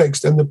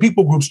context and the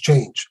people groups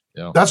change.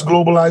 Yeah. That's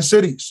globalized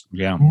cities.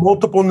 Yeah.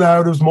 Multiple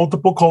narratives,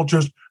 multiple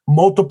cultures,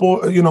 multiple,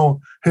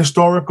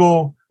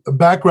 historical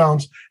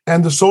backgrounds,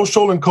 and the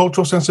social and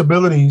cultural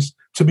sensibilities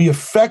to be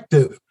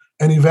effective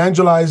in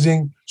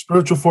evangelizing,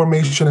 spiritual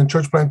formation, and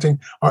church planting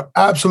are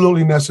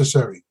absolutely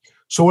necessary.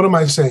 So what am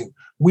I saying?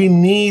 We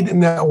need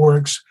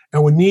networks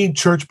and we need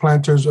church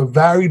planters of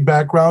varied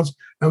backgrounds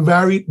and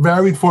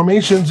varied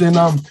formations and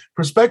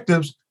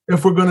perspectives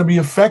if we're going to be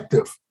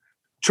effective.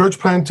 Church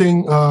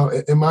planting,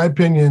 in my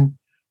opinion,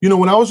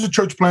 when I was a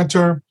church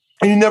planter,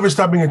 and you never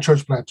stop being a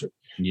church planter.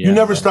 Yeah, you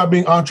never stop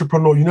being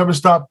entrepreneur. You never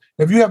stop.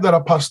 If you have that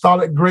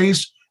apostolic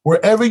grace,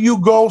 wherever you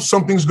go,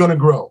 something's going to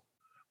grow.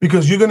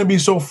 because you're going to be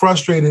so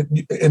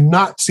frustrated and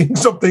not seeing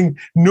something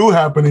new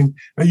happening,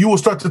 and you will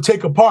start to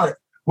take apart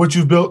what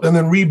you've built and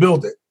then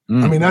rebuild it.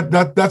 I mean,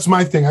 that's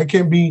my thing. I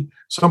can't be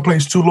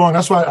someplace too long.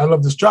 That's why I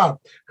love this job,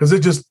 because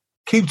it just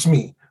keeps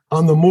me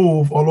on the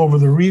move all over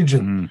the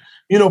region.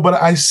 But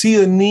I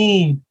see a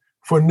need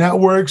for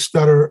networks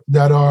that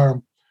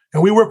are,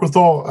 and we work with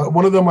all.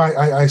 One of them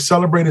I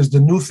celebrate is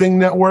the New Thing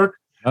Network.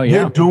 Oh yeah,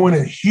 they're doing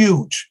it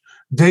huge.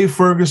 Dave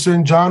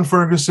Ferguson, John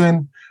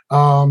Ferguson,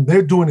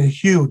 they're doing it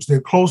huge. They're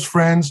close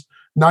friends,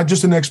 not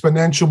just in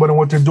Exponential, but in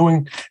what they're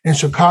doing in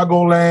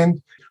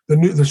Chicagoland.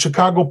 The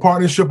Chicago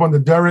partnership under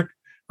Derek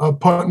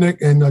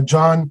Putnick and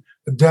John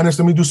Dennis.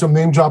 Let me do some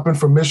name dropping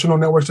for missional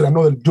networks that I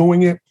know they're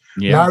doing it.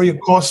 Yeah. Larry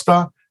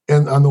Acosta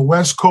and on the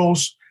West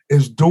Coast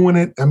is doing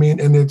it. I mean,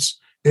 and it's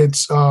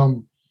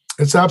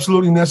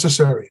absolutely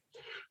necessary.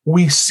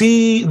 We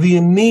see the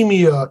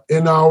anemia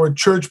in our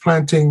church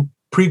planting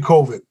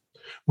pre-COVID.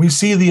 We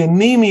see the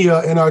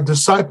anemia in our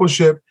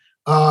discipleship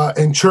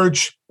and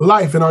church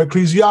life, in our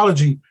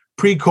ecclesiology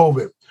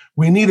pre-COVID.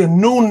 We need a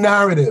new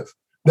narrative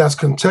that's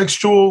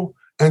contextual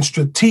and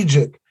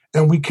strategic,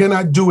 and we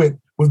cannot do it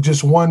with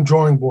just one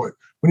drawing board.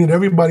 We need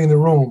everybody in the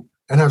room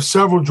and have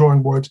several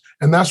drawing boards,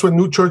 and that's what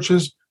new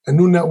churches and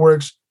new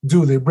networks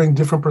do. They bring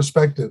different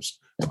perspectives.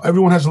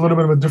 Everyone has a little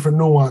bit of a different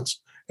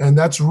nuance, and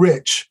that's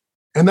rich,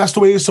 and that's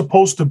the way it's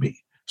supposed to be.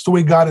 It's the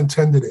way God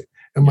intended it,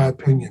 in my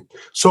opinion.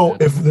 So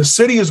if the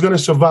city is going to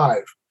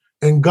survive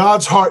and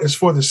God's heart is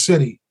for the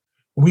city,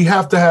 we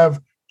have to have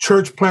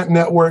church plant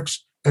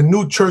networks and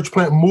new church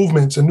plant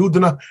movements and new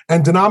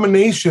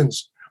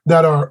denominations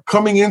that are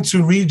coming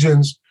into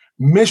regions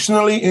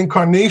missionally,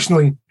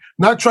 incarnationally,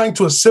 not trying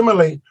to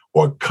assimilate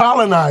or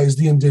colonize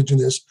the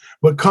indigenous,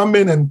 but come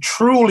in and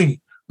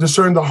truly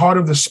discern the heart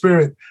of the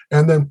Spirit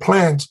and then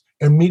plant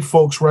and meet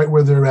folks right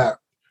where they're at.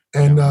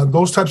 And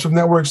those types of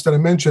networks that I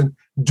mentioned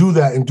do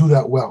that and do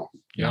that well.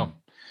 Yeah.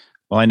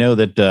 Well, I know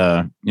that,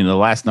 the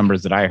last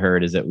numbers that I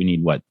heard is that we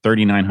need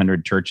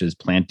 3,900 churches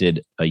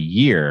planted a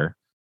year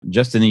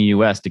just in the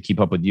U.S. to keep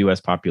up with U.S.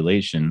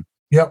 population.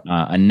 Yep.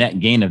 A net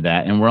gain of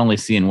that. And we're only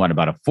seeing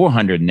about a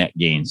 400 net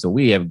gain. So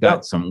we have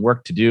got some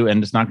work to do,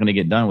 and it's not going to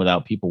get done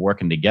without people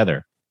working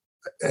together.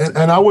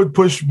 And I would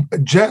push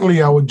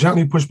gently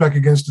push back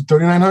against the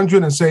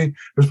 3,900 and say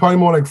there's probably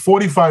more like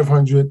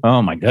 4,500.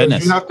 Oh my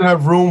goodness. You have to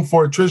have room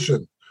for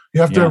attrition.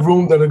 You have to have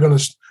room that are going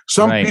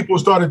to, people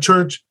start a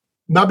church,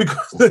 not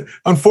because,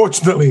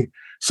 unfortunately,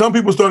 some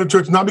people start a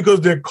church not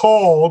because they're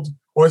called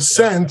or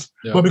sent,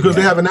 but because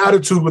they have an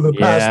attitude with the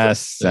pastor.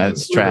 Yes,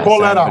 that's true.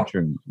 Call that out.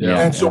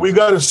 And so we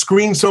got to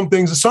screen some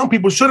things. Some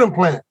people shouldn't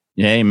plant.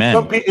 Yeah, amen.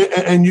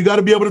 And you got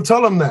to be able to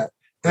tell them that.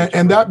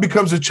 And that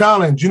becomes a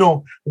challenge.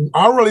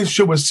 Our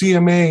relationship with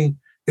CMA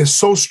is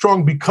so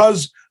strong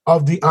because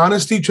of the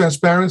honesty,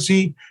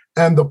 transparency,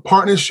 and the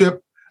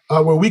partnership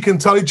where we can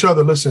tell each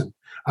other, listen,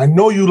 I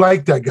know you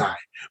like that guy,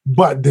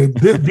 but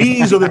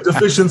these are the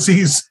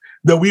deficiencies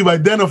that we've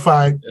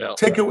identified.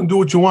 Take it and do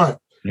what you want.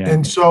 Yeah.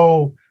 And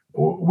so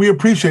we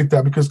appreciate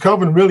that because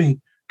Kelvin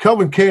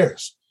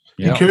cares.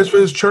 Yeah. He cares for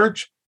his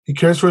church. He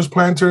cares for his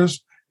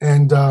planters.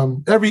 And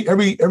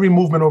every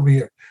movement over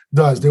here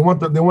does. They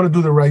want to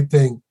do the right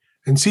thing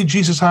and see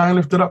Jesus high and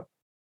lifted up.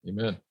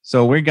 Amen.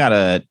 So we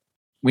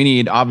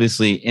need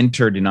obviously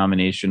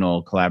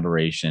interdenominational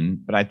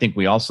collaboration, but I think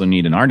we also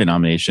need in our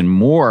denomination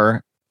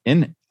more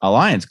in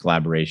alliance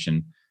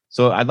collaboration.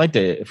 So I'd like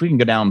to, if we can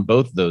go down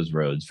both those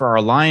roads for our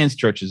alliance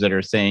churches that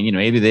are saying,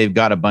 maybe they've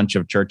got a bunch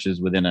of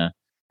churches within a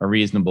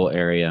reasonable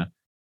area.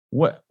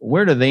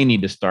 Where do they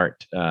need to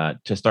start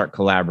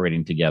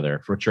collaborating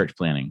together for church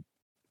planning?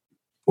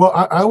 Well,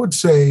 I would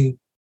say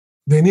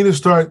they need to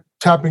start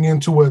tapping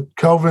into what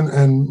Kelvin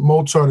and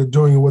Mozart are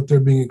doing and what they're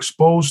being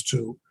exposed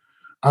to.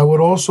 I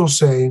would also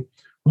say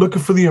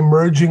looking for the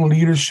emerging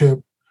leadership,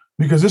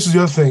 because this is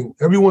the other thing.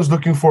 Everyone's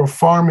looking for a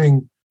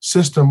farming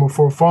system or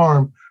for a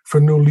farm for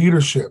new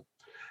leadership.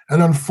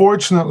 And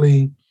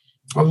unfortunately,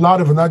 a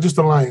lot of, not just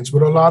Alliance,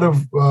 but a lot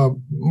of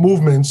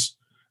movements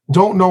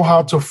don't know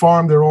how to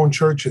farm their own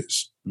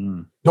churches,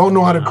 don't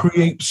know how to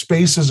create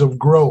spaces of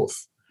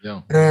growth.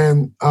 Yeah.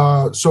 And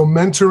so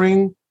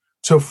mentoring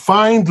to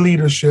find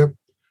leadership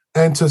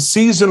and to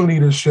season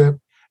leadership,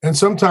 and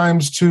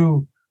sometimes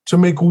to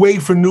make way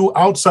for new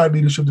outside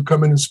leadership to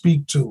come in and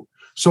speak to.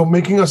 So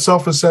making a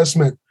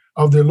self-assessment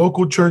of their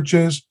local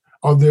churches,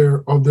 of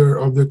their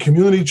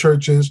community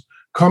churches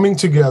coming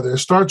together. It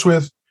starts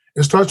with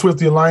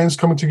the Alliance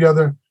coming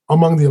together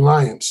among the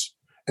Alliance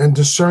and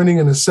discerning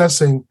and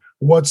assessing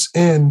what's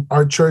in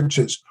our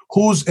churches,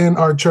 who's in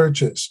our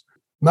churches,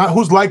 not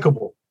who's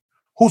likable,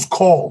 who's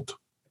called.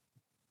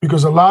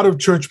 Because a lot of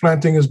church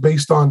planting is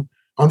based on,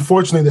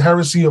 unfortunately, the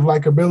heresy of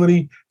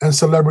likability and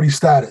celebrity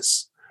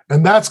status.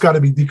 And that's got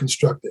to be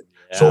deconstructed.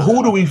 Yeah. So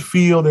who do we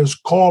feel there's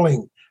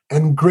calling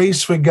and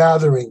grace for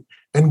gathering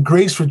and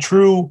grace for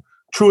true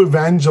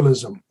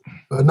evangelism?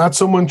 Not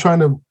someone trying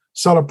to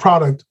sell a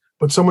product,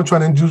 but someone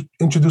trying to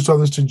introduce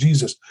others to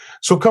Jesus.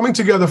 So coming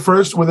together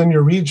first within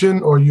your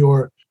region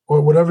or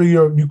whatever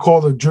you call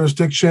the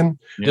jurisdiction,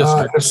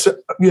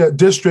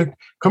 district,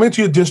 coming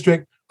to your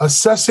district,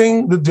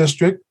 assessing the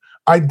district,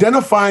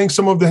 identifying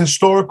some of the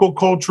historical,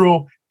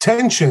 cultural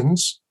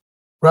tensions,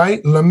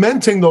 right?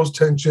 Lamenting those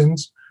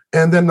tensions.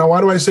 And then now,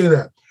 why do I say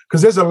that?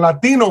 Because there's a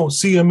Latino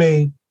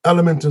CMA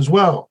element as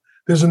well.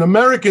 There's an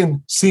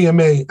American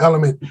CMA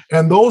element.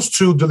 And those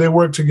two, do they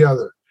work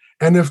together?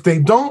 And if they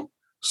don't,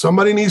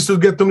 somebody needs to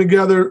get them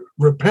together,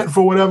 repent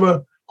for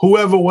whatever,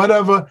 whoever,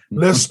 whatever.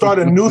 Let's start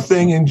a new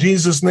thing in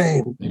Jesus'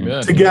 name.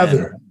 Amen.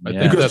 Together. I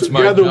think that's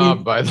my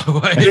job, by the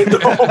way.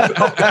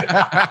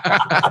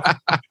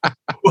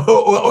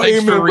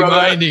 Thanks amen, for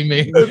reminding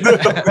me.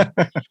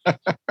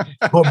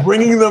 But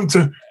bringing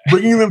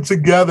them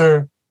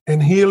together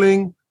and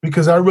healing,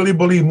 because I really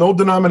believe no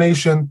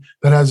denomination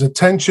that has a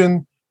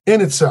tension in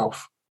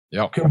itself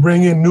can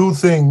bring in new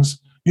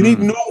things. You need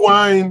new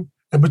wine,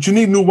 but you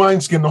need new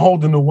wineskin to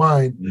hold the new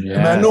wine. Yes.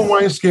 And that new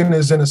wineskin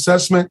is an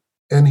assessment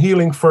and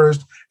healing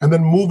first, and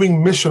then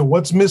moving mission.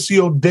 What's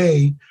Missio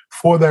Dei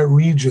for that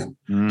region?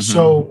 Mm-hmm.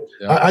 So,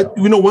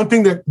 one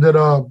thing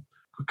that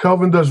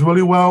Kelvin does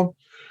really well.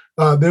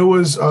 There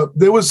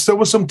was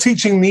some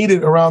teaching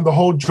needed around the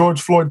whole George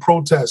Floyd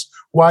protest.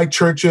 Why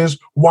churches?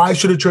 Why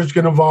should a church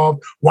get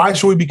involved? Why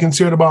should we be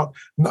concerned about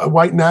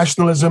white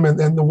nationalism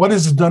and what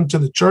has it done to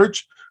the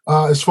church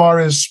as far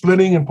as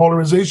splitting and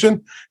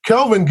polarization?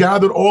 Kelvin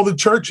gathered all the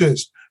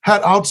churches,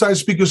 had outside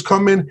speakers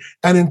come in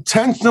and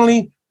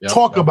intentionally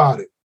talk about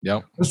it.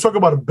 Let's talk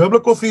about a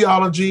biblical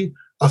theology,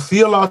 a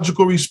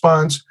theological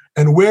response,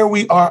 and where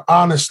we are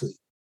honestly.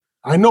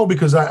 I know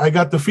because I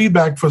got the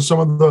feedback for some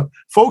of the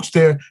folks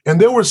there, and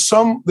there were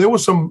some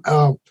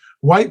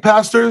white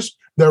pastors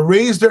that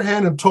raised their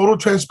hand in total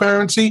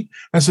transparency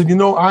and said,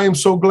 I am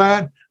so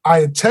glad I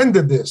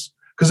attended this,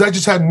 because I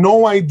just had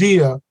no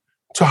idea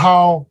to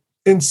how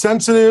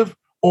insensitive,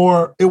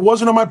 or it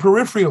wasn't on my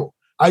peripheral.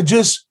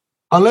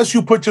 Unless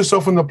you put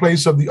yourself in the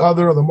place of the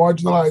other or the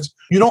marginalized,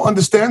 you don't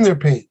understand their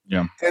pain.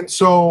 Yeah. And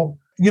so,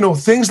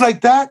 things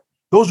like that,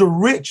 those are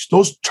rich.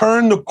 Those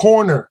turn the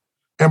corner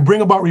and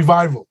bring about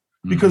revival,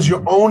 because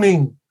you're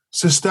owning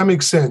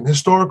systemic sin,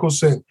 historical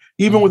sin,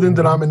 even within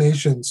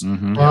denominations.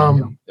 And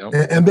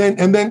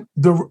then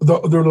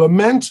the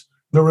lament,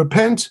 the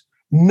repent,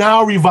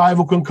 now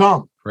revival can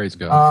come. Praise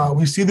God.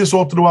 We see this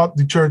all throughout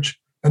the church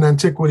in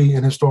antiquity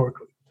and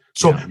historically.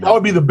 So that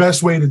would be the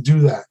best way to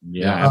do that.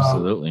 Yeah,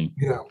 absolutely.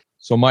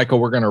 So, Michael,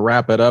 we're going to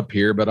wrap it up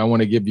here, but I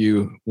want to give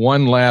you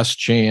one last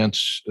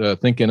chance,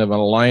 thinking of an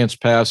alliance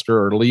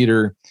pastor or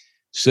leader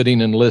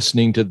sitting and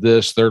listening to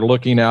this. They're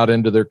looking out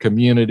into their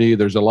community.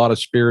 There's a lot of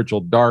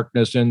spiritual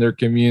darkness in their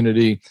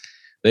community.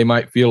 They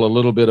might feel a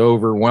little bit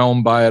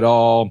overwhelmed by it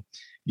all.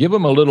 Give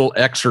them a little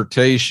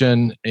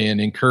exhortation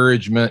and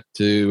encouragement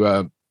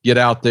to get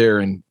out there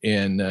and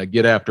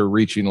get after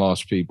reaching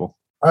lost people.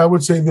 I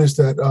would say this,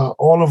 that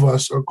all of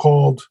us are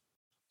called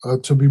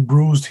to be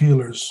bruised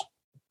healers.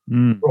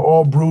 We're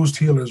all bruised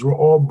healers. We're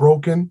all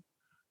broken,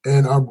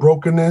 and our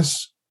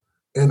brokenness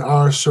and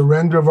our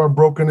surrender of our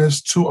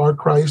brokenness to our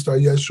Christ, our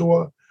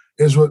Yeshua,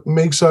 is what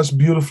makes us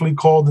beautifully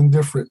called and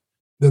different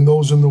than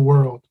those in the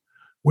world.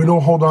 We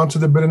don't hold on to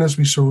the bitterness,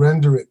 we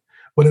surrender it.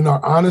 But in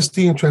our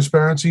honesty and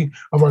transparency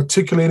of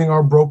articulating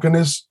our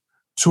brokenness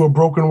to a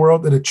broken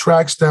world, it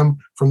attracts them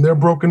from their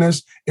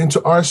brokenness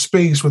into our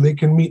space where they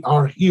can meet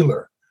our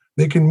healer.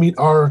 They can meet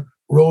our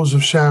Rose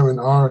of Sharon,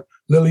 our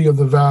Lily of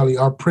the Valley,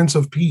 our Prince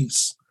of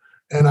Peace.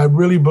 And I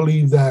really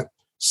believe that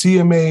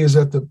CMA is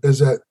at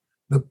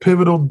the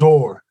pivotal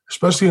door,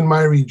 especially in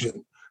my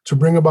region, to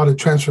bring about a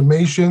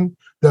transformation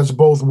that's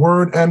both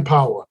word and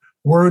power,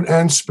 word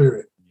and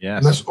spirit. Yes.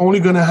 And that's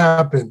only going to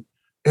happen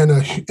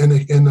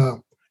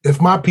if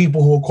my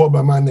people who are called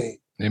by my name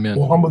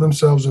will humble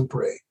themselves and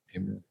pray.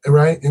 Amen.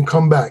 Right? And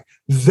come back.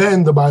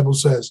 Then the Bible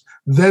says,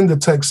 then the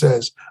text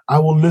says, I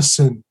will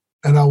listen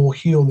and I will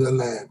heal their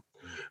land.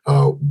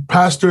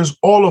 Pastors,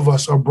 all of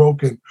us are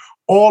broken.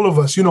 All of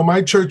us.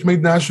 My church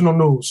made national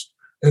news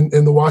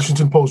in the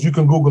Washington Post. You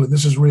can Google it.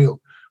 This is real.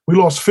 We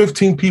lost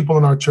 15 people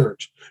in our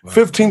church,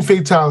 15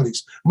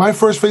 fatalities. My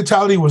first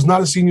fatality was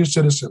not a senior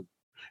citizen.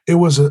 It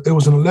was an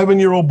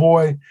 11-year-old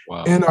boy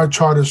in our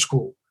charter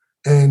school.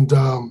 And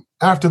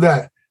after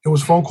that, it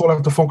was phone call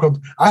after phone call.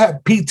 I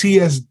had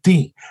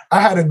PTSD.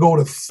 I had to go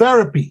to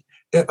therapy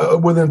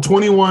within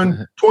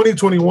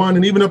 2021,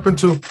 and even up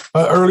into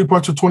early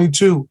parts of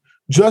 22,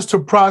 just to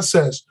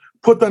process,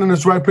 put that in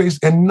its right place,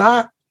 and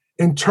not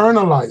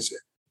internalize it.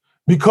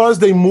 Because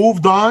they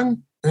moved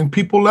on and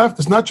people left,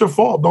 it's not your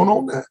fault. Don't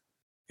own that,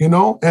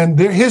 and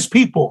they're his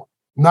people,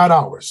 not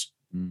ours.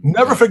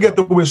 Never forget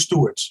that we're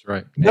stewards.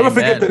 Right. Never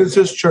forget that it's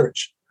his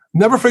church.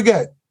 Never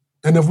forget.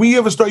 And if we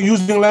ever start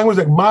using language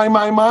like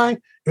my,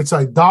 it's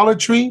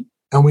idolatry,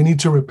 and we need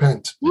to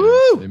repent.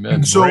 Woo! Amen.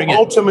 And so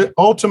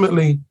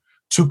ultimately,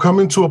 to come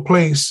into a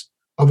place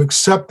of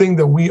accepting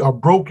that we are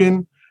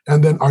broken,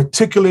 and then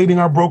articulating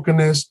our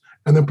brokenness,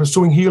 and then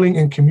pursuing healing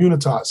in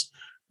communitas.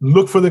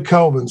 Look for the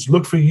Kelvins.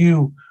 Look for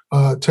you,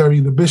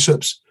 Terry, the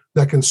bishops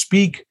that can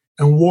speak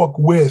and walk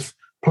with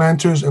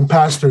planters and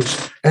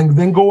pastors, and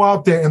then go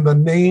out there in the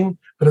name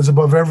that is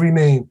above every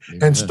name.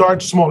 Amen. And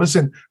start small.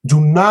 Listen,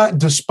 do not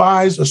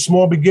despise a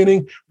small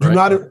beginning. Do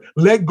not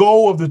let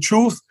go of the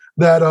truth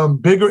that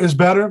bigger is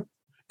better,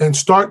 and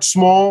start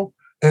small,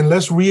 and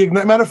let's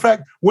reignite. Matter of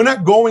fact, we're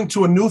not going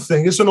to a new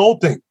thing. It's an old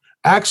thing.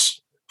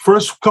 Acts,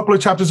 first couple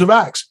of chapters of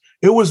Acts,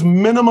 it was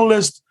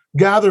minimalist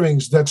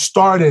gatherings that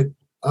started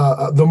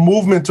the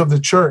movement of the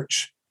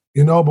church,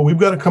 but we've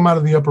got to come out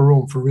of the upper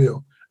room for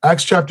real.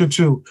 Acts chapter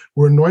 2,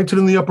 we're anointed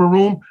in the upper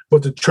room,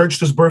 but the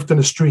church is birthed in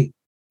the street.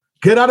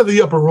 Get out of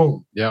the upper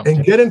room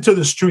and get into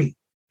the street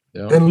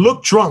and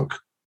look drunk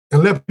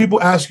and let people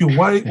ask you,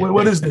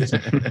 what is this?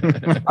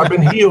 I've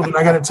been healed, and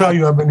I got to tell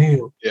you, I've been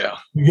healed. Yeah.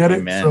 You get it?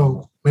 Amen.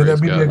 So may that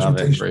be the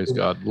exhortation. Praise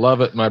God.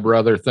 Love it, my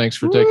brother. Thanks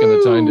for taking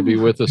the time to be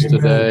with us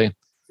today.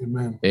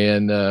 Amen.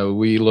 And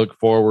we look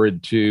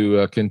forward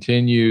to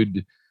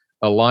continued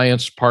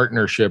alliance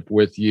partnership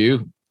with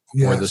you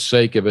for the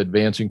sake of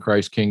advancing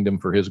Christ's kingdom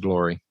for his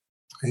glory.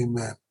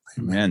 Amen.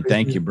 Amen.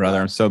 Thank you,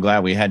 brother. I'm so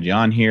glad we had you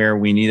on here.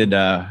 We needed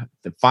the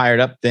fired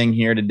up thing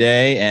here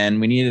today,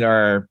 and we needed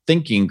our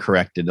thinking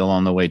corrected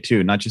along the way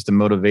too. Not just the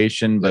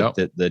motivation, but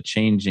the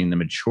changing, the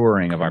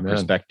maturing of our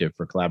perspective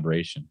for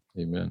collaboration.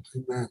 Amen.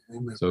 Amen.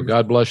 Amen. So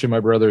God bless you,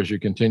 my brother, as you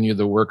continue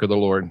the work of the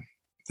Lord.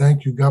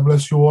 Thank you. God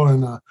bless you all,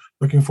 and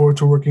looking forward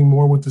to working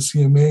more with the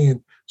CMA,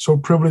 and so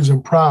privileged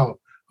and proud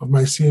of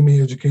my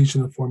CMA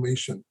education and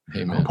formation.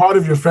 Amen. I'm part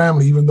of your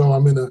family, even though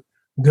I'm in a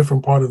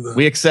different part of the...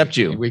 We accept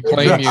you. We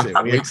claim you.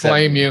 We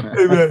claim you.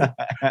 Amen.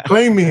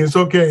 Claim me. It's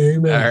okay.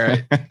 Amen. All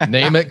right.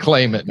 Name it,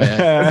 claim it,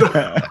 man.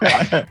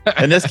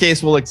 In this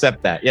case, we'll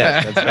accept that.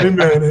 Yeah. That's right.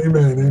 Amen.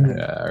 Amen. Amen.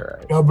 All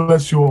right. God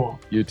bless you all.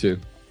 You too.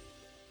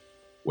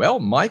 Well,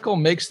 Michael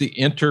makes the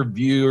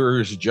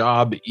interviewer's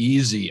job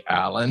easy,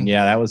 Alan.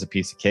 Yeah, that was a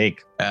piece of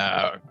cake.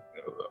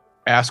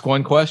 Ask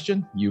one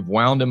question, you've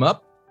wound him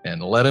up,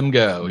 and let him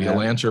go. Yeah.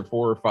 He'll answer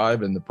 4 or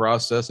 5 in the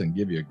process and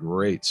give you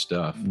great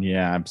stuff.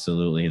 Yeah,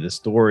 absolutely. The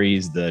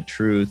stories, the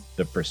truth,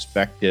 the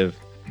perspective,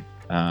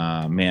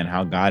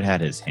 how God had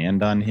his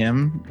hand on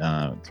him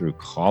through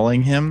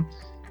calling him,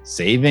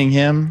 saving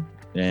him,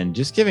 and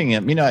just giving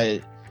him,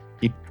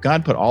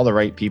 God put all the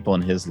right people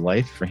in his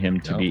life for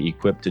him to be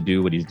equipped to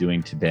do what he's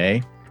doing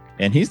today.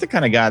 And he's the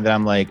kind of guy that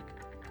I'm like,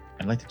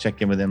 I'd like to check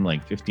in with him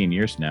like 15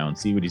 years from now and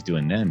see what he's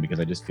doing then,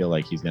 because I just feel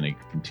like he's going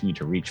to continue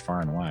to reach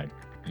far and wide.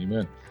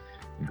 Amen.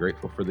 I'm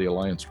grateful for the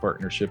alliance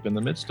partnership in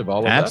the midst of all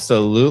of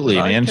Absolutely,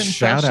 that. man.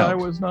 Shout out. I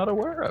was not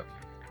aware of.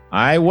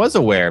 I was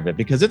aware of it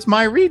because it's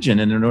my region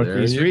in the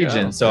Northeast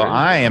region. Go. So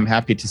I am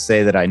happy to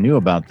say that I knew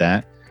about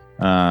that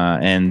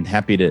and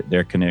happy that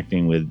they're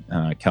connecting with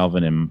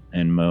Calvin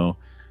and Mo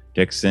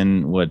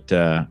Dixon. What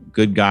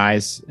good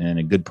guys and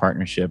a good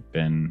partnership.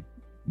 And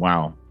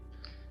wow,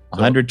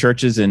 100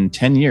 churches in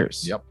 10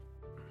 years. Yep.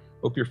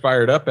 Hope you're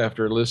fired up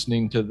after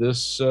listening to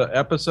this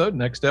episode.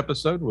 Next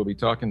episode, we'll be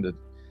talking to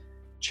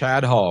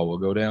Chad Hall. We'll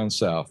go down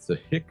south to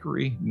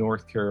Hickory,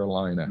 North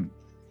Carolina,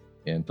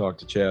 and talk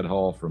to Chad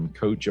Hall from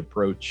Coach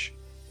Approach.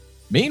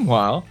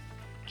 Meanwhile,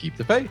 keep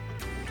the faith.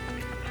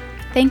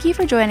 Thank you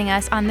for joining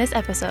us on this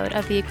episode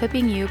of the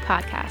Equipping You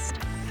podcast.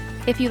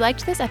 If you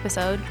liked this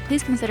episode,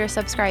 please consider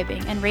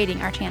subscribing and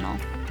rating our channel.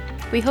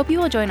 We hope you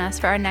will join us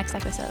for our next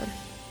episode.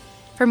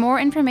 For more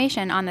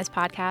information on this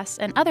podcast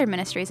and other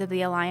ministries of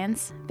the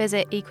Alliance,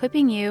 visit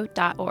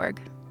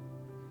equippingyou.org.